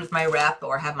the phone with my rep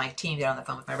or have my team get on the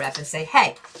phone with my rep and say,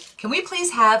 hey, can we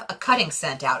please have a cutting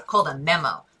sent out called a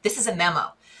memo? This is a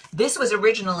memo. This was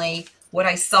originally what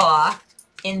I saw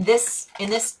in this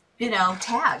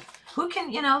tag. Who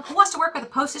wants to work with a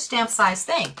postage stamp size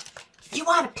thing? You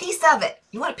want a piece of it.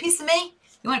 You want a piece of me?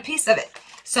 You want a piece of it.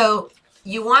 So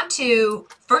you want to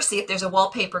first see if there's a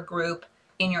wallpaper group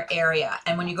in your area.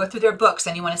 And when you go through their books,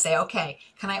 then you want to say, okay,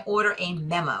 can I order a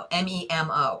memo,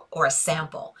 M-E-M-O, or a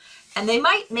sample? And they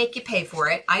might make you pay for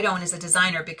it. I don't as a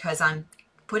designer because I'm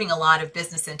putting a lot of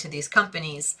business into these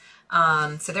companies.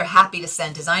 So they're happy to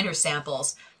send designer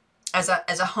samples. As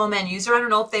a home end user, I don't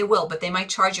know if they will, but they might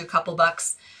charge you a couple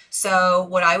bucks. So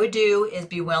what I would do is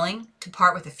be willing to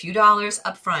part with a few dollars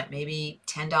up front, maybe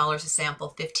 $10 a sample,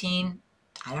 15,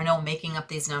 I don't know, making up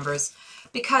these numbers,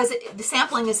 because the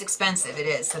sampling is expensive. It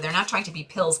is. So they're not trying to be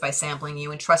pills by sampling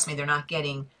you, and trust me, they're not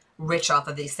getting rich off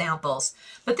of these samples.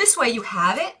 But this way you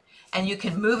have it, and you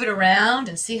can move it around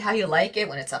and see how you like it,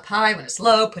 when it's up high, when it's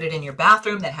low. Put it in your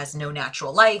bathroom that has no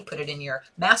natural light. Put it in your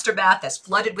master bath that's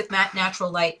flooded with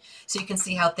natural light, so you can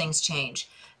see how things change.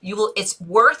 It's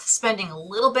worth spending a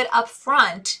little bit up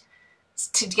front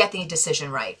to get the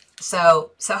decision right.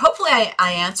 So hopefully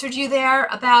I answered you there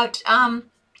about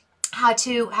how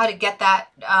to get that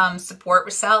support,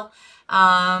 Rochelle.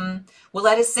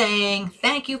 Willette is saying,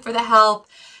 thank you for the help.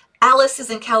 Alice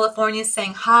is in California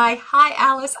saying, hi. Hi,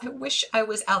 Alice. I wish I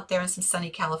was out there in some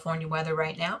sunny California weather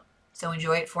right now. so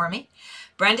enjoy it for me.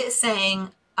 Brenda is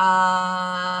saying,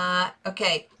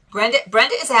 okay,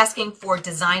 Brenda is asking for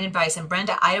design advice. And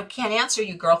Brenda, I can't answer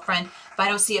you, girlfriend, if I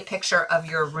don't see a picture of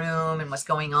your room and what's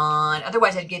going on.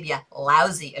 Otherwise, I'd give you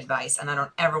lousy advice, and I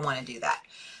don't ever want to do that.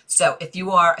 So if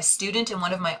you are a student in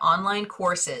one of my online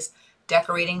courses,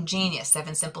 Decorating Genius,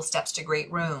 7 Simple Steps to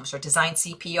Great Rooms, or Design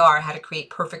CPR, How to Create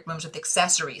Perfect Rooms with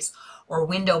Accessories, or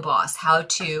Window Boss, How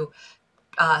to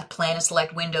Plan and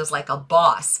Select Windows Like a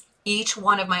Boss. Each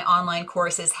one of my online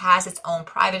courses has its own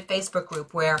private Facebook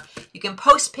group where you can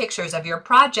post pictures of your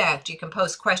project. You can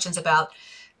post questions about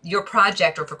your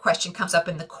project, or if a question comes up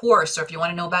in the course, or if you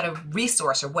want to know about a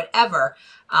resource or whatever.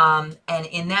 And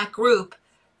in that group,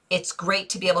 it's great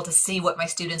to be able to see what my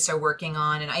students are working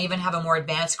on. And I even have a more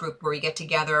advanced group where we get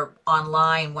together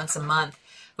online once a month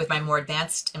with my more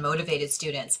advanced and motivated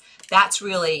students. That's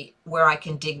really where I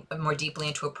can dig more deeply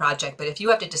into a project. But if you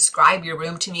have to describe your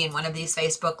room to me in one of these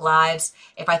Facebook Lives,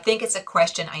 if I think it's a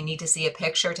question I need to see a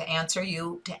picture to answer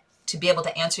you, to be able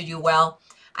to answer you well,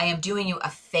 I am doing you a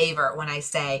favor when I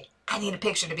say, I need a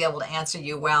picture to be able to answer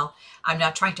you well. I'm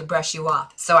not trying to brush you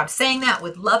off. So I'm saying that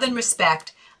with love and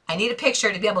respect. I need a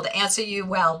picture to be able to answer you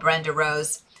well, Brenda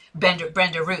Roos,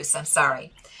 I'm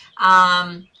sorry.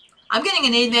 I'm getting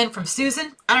an amen from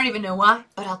Susan. I don't even know why,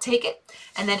 but I'll take it.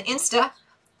 And then Insta,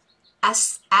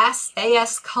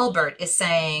 A.S. Culbert is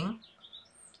saying,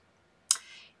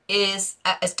 is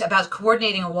about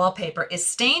coordinating a wallpaper. Is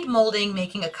stained molding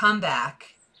making a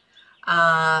comeback? No,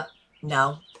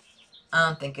 I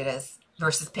don't think it is.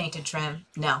 Versus painted trim?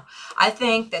 No. I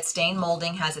think that stained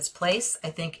molding has its place. I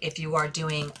think if you are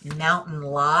doing Mountain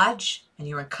Lodge and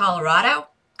you're in Colorado,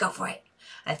 go for it.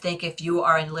 I think if you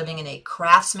are living in a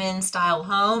craftsman style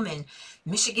home in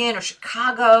Michigan or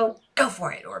Chicago, go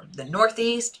for it. Or the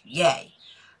Northeast, yay.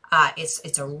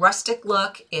 It's a rustic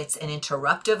look. It's an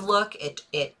interruptive look.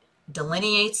 It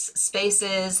delineates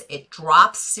spaces. It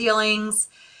drops ceilings.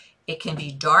 It can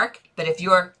be dark, but if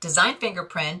your design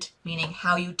fingerprint, meaning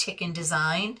how you tick and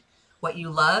design, what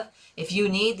you love, if you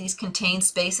need these contained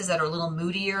spaces that are a little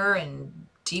moodier and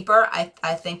deeper, I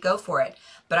think go for it.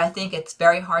 But I think it's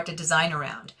very hard to design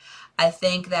around. I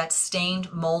think that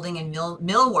stained molding and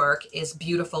millwork is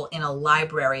beautiful in a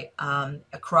library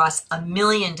across a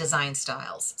million design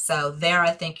styles. So there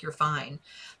I think you're fine.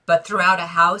 But throughout a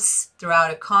house,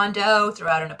 throughout a condo,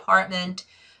 throughout an apartment,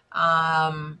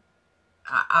 I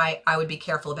would be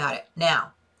careful about it.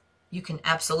 Now, you can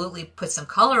absolutely put some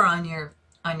color on your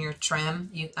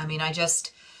trim. I mean, I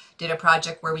just did a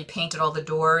project where we painted all the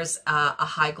doors a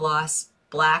high gloss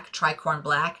black, tricorn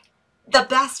black. The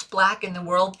best black in the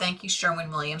world. Thank you,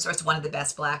 Sherwin-Williams, or it's one of the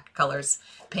best black colors,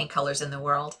 paint colors in the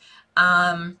world.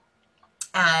 And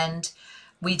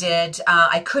we did,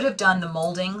 I could have done the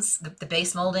moldings, the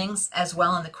base moldings as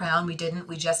well in the crown. We didn't.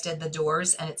 We just did the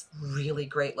doors, and it's really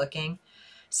great looking.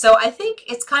 So I think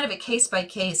it's kind of a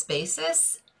case-by-case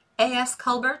basis, A.S.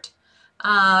 Culbert.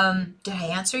 Did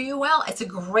I answer you well? It's a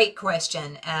great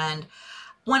question. And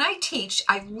when I teach,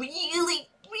 I really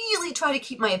try to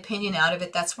keep my opinion out of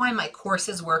it. That's why my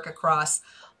courses work across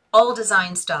all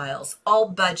design styles, all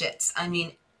budgets. I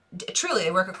mean, truly,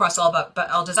 they work across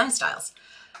all design styles.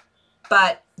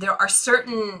 But there are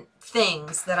certain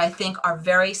things that I think are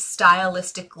very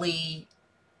stylistically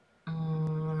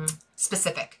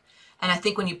specific. And I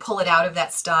think when you pull it out of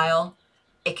that style,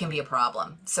 it can be a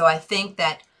problem. So I think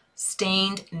that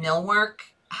stained millwork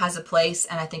has a place,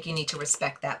 and I think you need to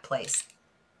respect that place.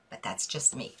 But that's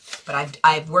just me. But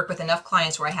I've worked with enough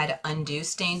clients where I had to undo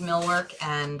stained millwork,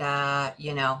 and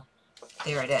you know,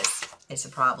 there it is. It's a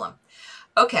problem.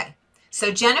 Okay,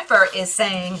 so Jennifer is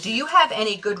saying, do you have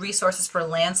any good resources for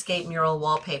landscape mural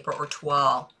wallpaper or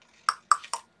toile?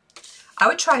 I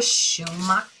would try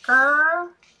Schumacher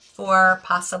for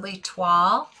possibly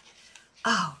toile.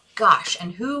 Oh gosh,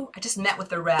 and I just met with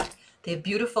the rep. They have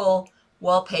beautiful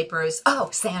wallpapers. Oh,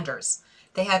 Sanders.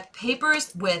 They have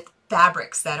papers with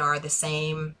fabrics that are the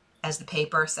same as the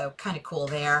paper, so kind of cool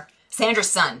there. Sanders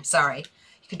Sun, sorry.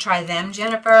 You can try them,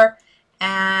 Jennifer.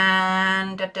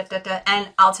 And and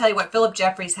I'll tell you what, Philip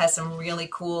Jeffries has some really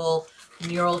cool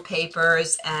mural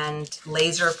papers and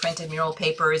laser printed mural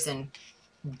papers and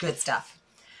good stuff.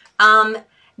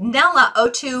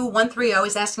 Nella02130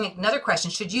 is asking another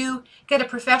question. Should you get a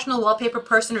professional wallpaper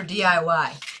person or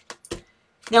DIY?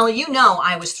 Nella, you know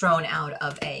I was thrown out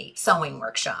of a sewing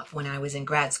workshop when I was in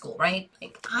grad school, right?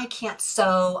 Like, I can't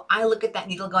sew. I look at that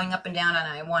needle going up and down and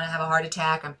I want to have a heart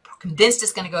attack. I'm convinced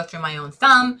it's going to go through my own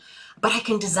thumb, but I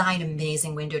can design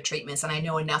amazing window treatments, and I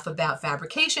know enough about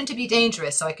fabrication to be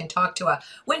dangerous, so I can talk to a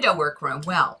window workroom.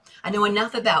 Well, I know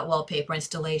enough about wallpaper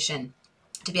installation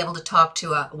to be able to talk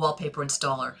to a wallpaper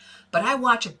installer. But I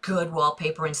watch a good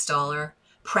wallpaper installer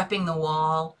prepping the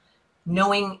wall,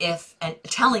 knowing if, and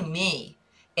telling me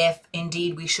if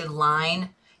indeed we should line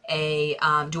a,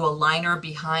 do a liner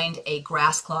behind a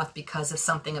grass cloth because of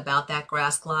something about that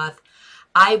grass cloth.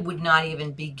 I would not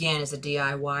even begin as a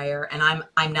DIYer, and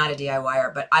I'm not a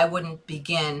DIYer, but I wouldn't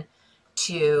begin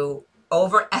to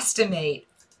overestimate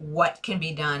what can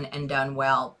be done and done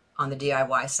well on the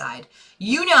DIY side.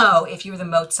 You know, if you're the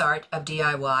Mozart of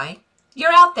DIY,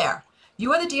 you're out there.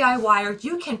 You are the DIYer.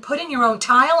 You can put in your own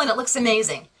tile and it looks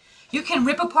amazing. You can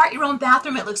rip apart your own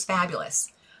bathroom, it looks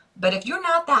fabulous. But if you're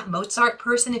not that Mozart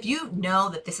person, if you know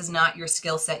that this is not your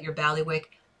skill set, your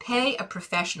bailiwick, pay a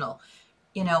professional.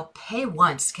 You know, pay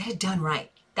once, get it done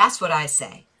right. That's what I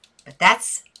say. But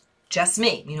that's just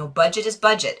me. You know, budget is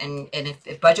budget. And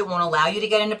if budget won't allow you to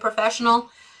get into professional,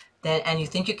 then, and you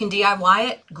think you can DIY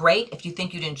it, great. If you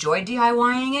think you'd enjoy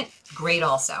DIYing it, great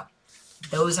also.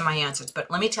 Those are my answers.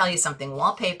 But let me tell you something.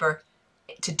 Wallpaper,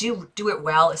 to do it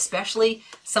well, especially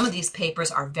some of these papers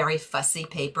are very fussy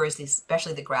papers,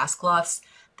 especially the grass cloths,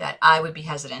 that I would be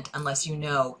hesitant unless you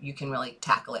know you can really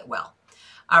tackle it well.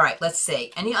 All right, let's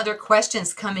see. Any other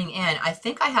questions coming in? I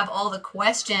think I have all the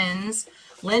questions.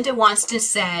 Linda wants to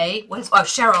say, what is, oh,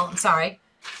 Cheryl, I'm sorry.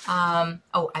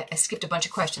 I skipped a bunch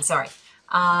of questions, sorry.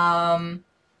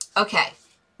 Okay,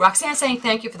 Roxanne saying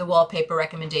thank you for the wallpaper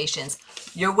recommendations.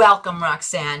 You're welcome,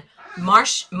 Roxanne.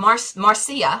 Marcia, what's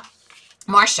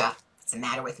the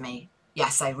matter with me?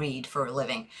 Yes, I read for a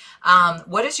living.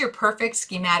 What is your perfect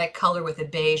schematic color with a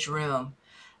beige room?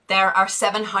 There are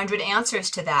 700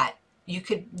 answers to that.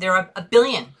 There are a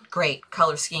billion great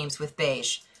color schemes with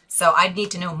beige. So I'd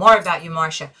need to know more about you,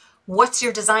 Marcia. What's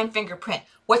your design fingerprint?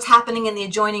 What's happening in the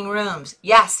adjoining rooms?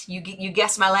 Yes, you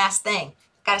guessed my last thing.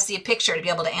 Got to see a picture to be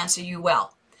able to answer you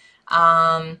well.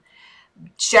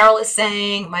 Cheryl is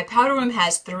saying, my powder room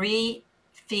has 3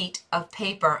 feet of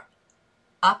paper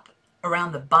up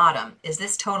around the bottom. Is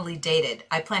this totally dated?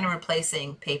 I plan on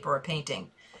replacing paper or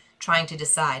painting. Trying to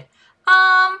decide.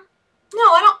 No,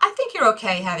 I think you're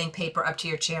okay having paper up to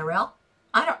your chair rail.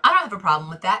 I don't have a problem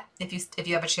with that. If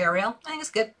you have a chair rail, I think it's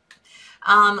good.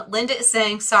 Linda is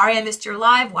saying, sorry I missed your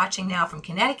live, watching now from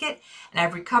Connecticut, and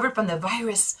I've recovered from the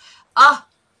virus.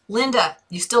 Linda,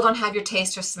 you still don't have your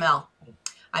taste or smell.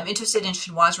 I'm interested in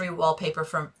chinoiserie wallpaper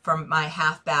from my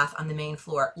half bath on the main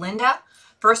floor. Linda,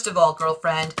 first of all,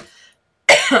 girlfriend,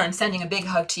 I'm sending a big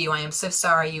hug to you. I am so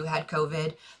sorry you had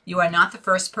COVID. You are not the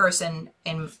first person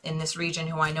in this region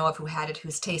who I know of who had it,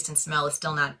 whose taste and smell is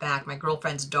still not back. My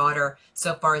girlfriend's daughter,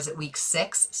 so far is at week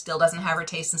 6, still doesn't have her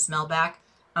taste and smell back.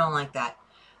 I don't like that.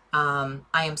 I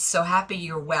am so happy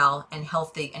you're well and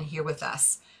healthy and here with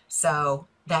us. So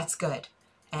that's good.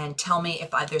 And tell me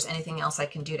if there's anything else I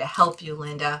can do to help you,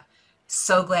 Linda.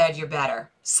 So glad you're better.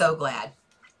 So glad.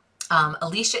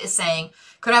 Alicia is saying,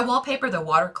 could I wallpaper the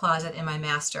water closet in my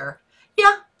master?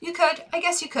 Yeah, you could. I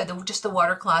guess you could. Just the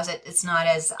water closet. It's not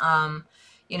as,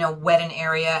 you know, wet an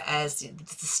area as the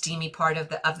steamy part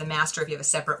of the master if you have a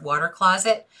separate water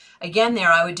closet. Again,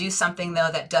 there, I would do something, though,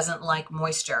 that doesn't like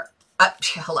moisture.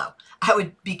 Hello. I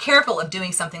would be careful of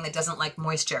doing something that doesn't like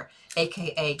moisture,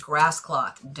 aka grass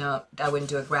cloth. I wouldn't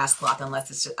do a grass cloth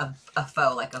unless it's a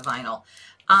faux, like a vinyl.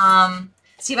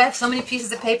 See, I have so many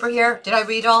pieces of paper here. Did I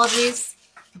read all of these?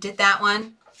 Did that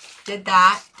one. Did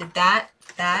that. Did that.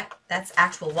 That. That's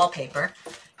actual wallpaper.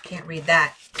 Can't read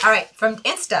that. All right, from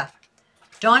Insta.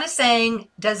 Donna saying,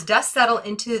 does dust settle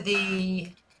into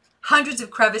the hundreds of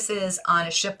crevices on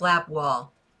a shiplap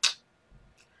wall?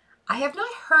 I have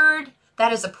not heard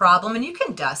that is a problem, and you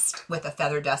can dust with a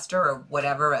feather duster or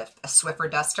whatever, a Swiffer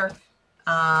duster.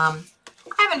 I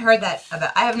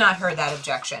have not heard that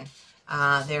objection.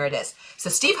 There it is. So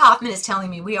Steve Hoffman is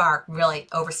telling me we are really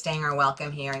overstaying our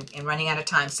welcome here and running out of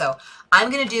time. So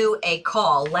I'm going to do a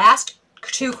call. Last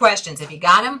 2 questions. If you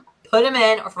got them, put them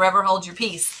in or forever hold your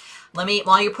peace.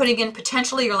 While you're putting in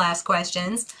potentially your last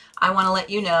questions, I want to let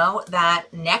you know that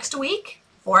next week,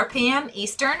 4 p.m.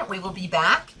 Eastern, we will be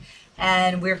back.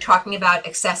 And we're talking about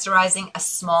accessorizing a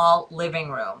small living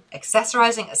room.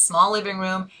 Accessorizing a small living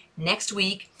room next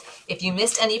week. If you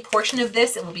missed any portion of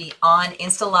this, it will be on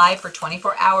Insta Live for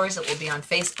 24 hours. It will be on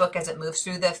Facebook as it moves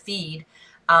through the feed.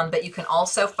 But you can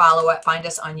also find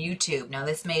us on YouTube. Now,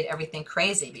 this made everything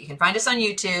crazy, but you can find us on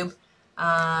YouTube.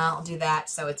 I'll do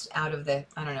that so it's out of the,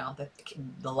 I don't know,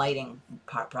 the lighting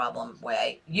problem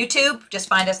way. YouTube, just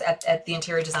find us at the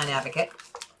Interior Design Advocate.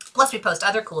 Plus, we post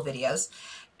other cool videos.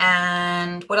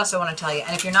 And what else do I want to tell you?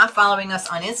 And if you're not following us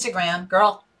on Instagram,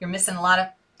 girl, you're missing a lot of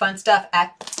fun stuff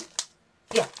at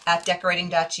Yeah, at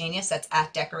decorating.genius. That's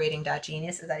at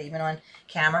decorating.genius. Is that even on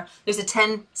camera? There's a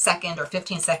 10-second or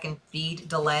 15-second feed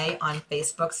delay on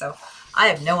Facebook, so I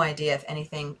have no idea if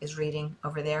anything is reading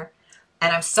over there.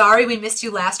 And I'm sorry we missed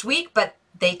you last week, but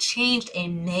they changed a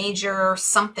major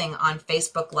something on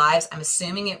Facebook Lives. I'm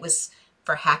assuming it was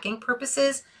for hacking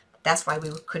purposes. That's why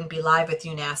we couldn't be live with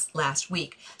you last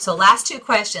week. So last two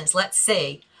questions. Let's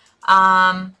see.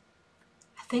 I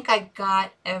think I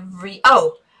got every...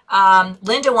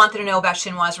 Linda wanted to know about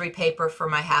chinoiserie paper for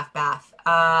my half bath.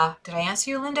 Did I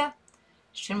answer you, Linda?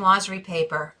 Chinoiserie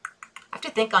paper. I have to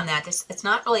think on that. It's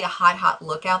not really a hot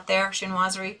look out there,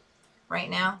 chinoiserie, right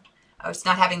now. Oh, it's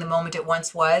not having the moment it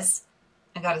once was.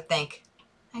 I gotta think.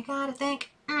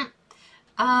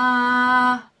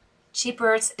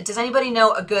 Cheaper. Does anybody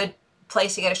know a good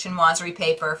place to get a chinoiserie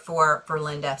paper for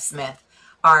Linda Smith,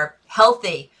 our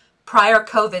healthy prior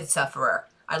COVID sufferer?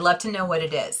 I'd love to know what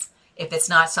it is. If it's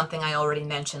not something I already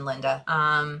mentioned, Linda.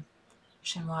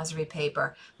 Chinoiserie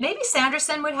paper. Maybe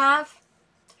Sanderson would have.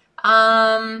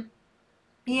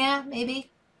 Yeah,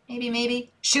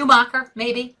 maybe. Schumacher,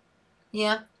 maybe.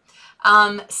 Yeah.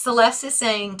 Celeste is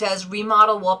saying, does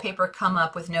remodel wallpaper come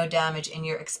up with no damage in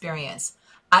your experience?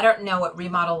 I don't know what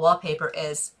remodel wallpaper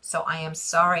is, so I am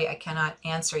sorry I cannot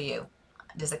answer you.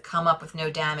 Does it come up with no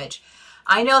damage?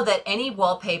 I know that any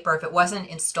wallpaper, if it wasn't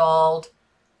installed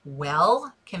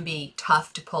well, can be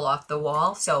tough to pull off the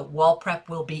wall, so wall prep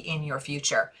will be in your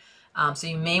future. So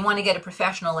you may want to get a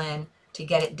professional in to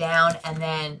get it down and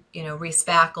then, you know,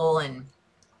 respackle and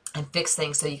fix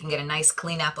things so you can get a nice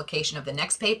clean application of the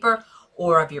next paper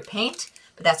or of your paint.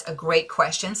 But that's a great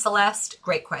question, Celeste.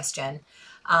 Great question.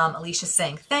 Alicia's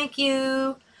saying thank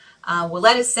you.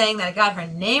 Wiletta's saying that I got her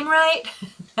name right.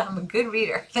 I'm a good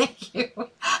reader. Thank you.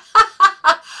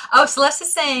 Oh, Celeste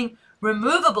is saying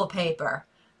removable paper.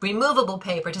 Removable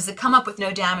paper. Does it come up with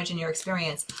no damage in your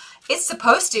experience? It's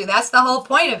supposed to. That's the whole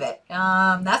point of it.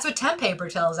 That's what temp paper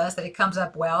tells us, that it comes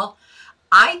up well.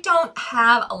 I don't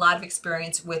have a lot of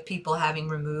experience with people having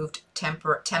removed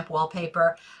temp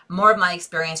wallpaper. More of my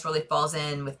experience really falls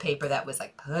in with paper that was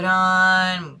like put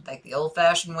on, like the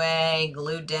old-fashioned way,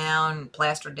 glued down,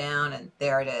 plastered down, and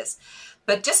there it is.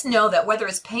 But just know that whether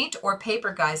it's paint or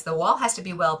paper, guys, the wall has to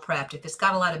be well prepped. If it's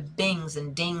got a lot of bings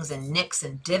and dings and nicks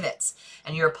and divots,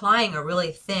 and you're applying a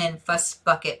really thin fuss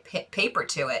bucket paper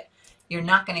to it, you're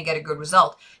not going to get a good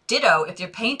result. Ditto if you're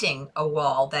painting a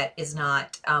wall that is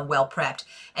not well prepped.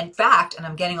 In fact, and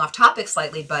I'm getting off topic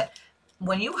slightly, but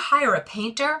when you hire a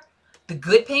painter, the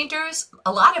good painters,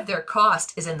 a lot of their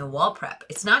cost is in the wall prep.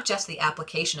 It's not just the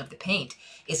application of the paint.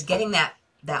 It's getting that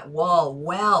wall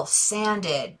well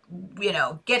sanded, you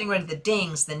know, getting rid of the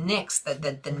dings, the nicks,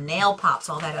 the nail pops,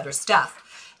 all that other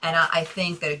stuff. And I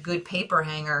think that a good paper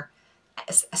hanger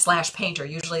 / painter,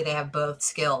 usually they have both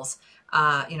skills,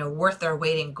 you know, worth their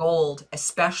weight in gold,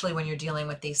 especially when you're dealing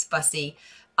with these fussy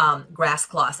grass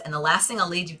cloths. And the last thing I'll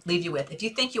leave you with, if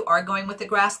you think you are going with the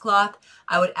grass cloth,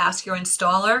 I would ask your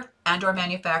installer and or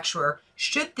manufacturer,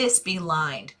 should this be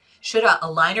lined? Should a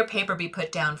liner paper be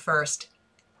put down first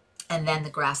and then the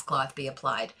grass cloth be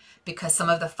applied? Because some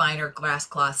of the finer grass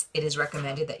cloths, it is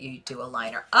recommended that you do a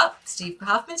liner. Oh, Steve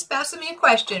Hoffman's passing me a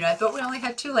question. I thought we only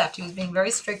had 2 left. He was being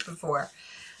very strict before.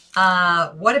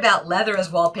 What about leather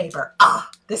as wallpaper?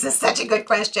 This is such a good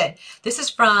question. This is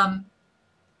from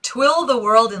Twill the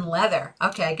World in Leather.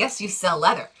 Okay, I guess you sell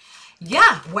leather.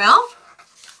 Yeah, well,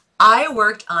 I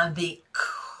worked on the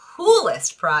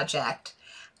coolest project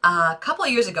a couple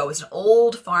of years ago. It was an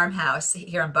old farmhouse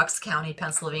here in Bucks County,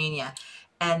 Pennsylvania.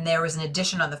 And there was an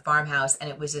addition on the farmhouse, and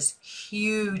it was this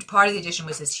huge, part of the addition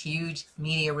was this huge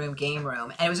media room, game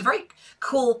room. And it was a very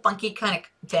cool, funky kind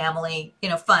of family, you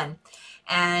know, fun.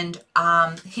 And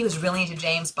he was really into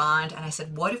James Bond. And I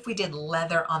said, what if we did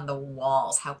leather on the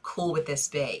walls? How cool would this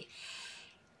be?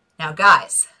 Now,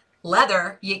 guys,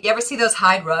 leather, you ever see those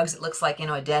hide rugs? It looks like, you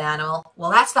know, a dead animal.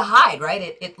 Well, that's the hide,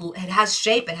 right? It has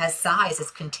shape, it has size, it's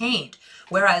contained.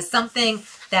 Whereas something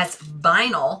that's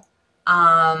vinyl,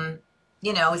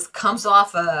 you know, it comes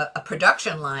off a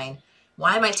production line.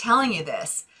 Why am I telling you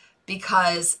this?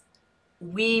 Because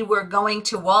we were going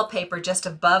to wallpaper just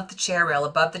above the chair rail,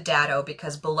 above the dado,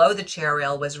 because below the chair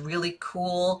rail was really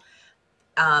cool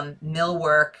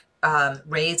millwork,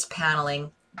 raised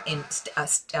paneling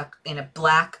in a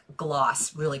black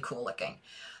gloss, really cool looking.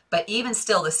 But even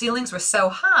still, the ceilings were so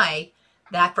high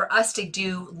that for us to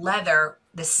do leather,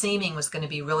 the seaming was going to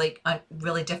be really,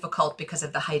 really difficult because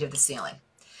of the height of the ceiling.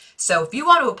 So if you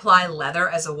want to apply leather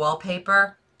as a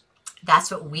wallpaper,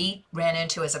 that's what we ran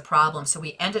into as a problem. So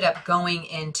we ended up going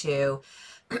into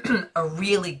a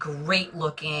really great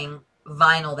looking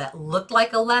vinyl that looked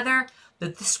like a leather,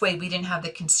 But this way we didn't have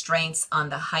the constraints on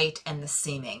the height and the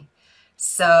seaming.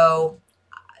 So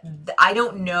I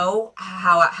don't know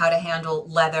how to handle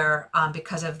leather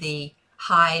because of the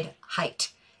hide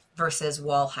height versus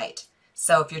wall height.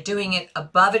 So if you're doing it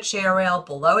above a chair rail,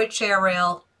 below a chair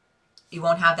rail, you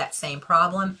won't have that same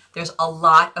problem. There's a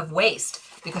lot of waste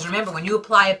because remember, when you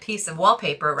apply a piece of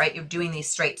wallpaper, right, you're doing these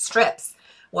straight strips.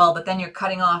 Well, but then you're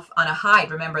cutting off on a hide.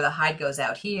 Remember, the hide goes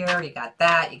out here. You got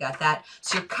that, you got that.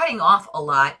 So you're cutting off a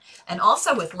lot. And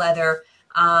also with leather,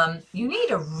 you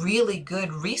need a really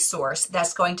good resource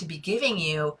that's going to be giving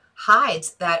you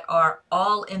hides that are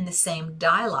all in the same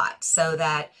dye lot, so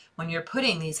that when you're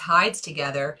putting these hides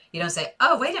together, you don't say,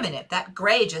 oh, wait a minute, that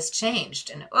gray just changed.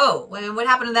 And oh, what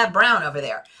happened to that brown over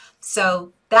there?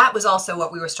 So that was also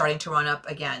what we were starting to run up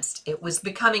against. It was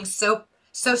becoming so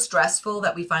stressful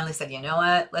that we finally said, you know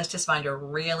what, let's just find a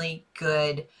really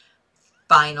good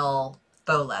vinyl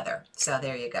faux leather. So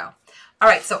there you go. All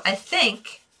right, so I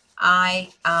think I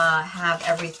have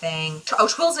everything. Oh,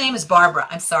 Twill's name is Barbara.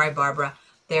 I'm sorry, Barbara.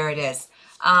 There it is.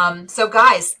 So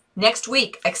guys, next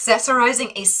week,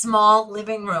 accessorizing a small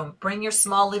living room. Bring your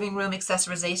small living room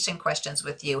accessorization questions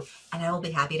with you, and I will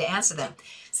be happy to answer them.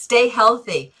 Stay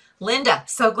healthy. Linda,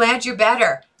 so glad you're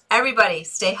better. Everybody,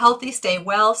 stay healthy, stay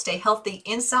well, stay healthy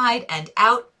inside and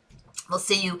out. We'll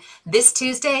see you this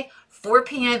Tuesday, 4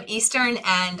 p.m. Eastern,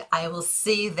 and I will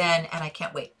see you then, and I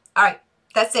can't wait. All right,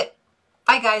 that's it.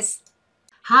 Bye, guys.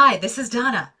 Hi, this is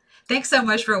Donna. Thanks so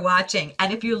much for watching.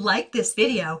 And if you like this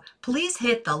video, please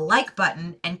hit the like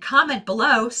button and comment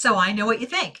below so I know what you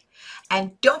think.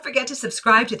 And don't forget to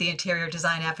subscribe to the Interior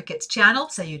Design Advocates channel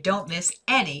so you don't miss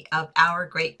any of our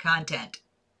great content.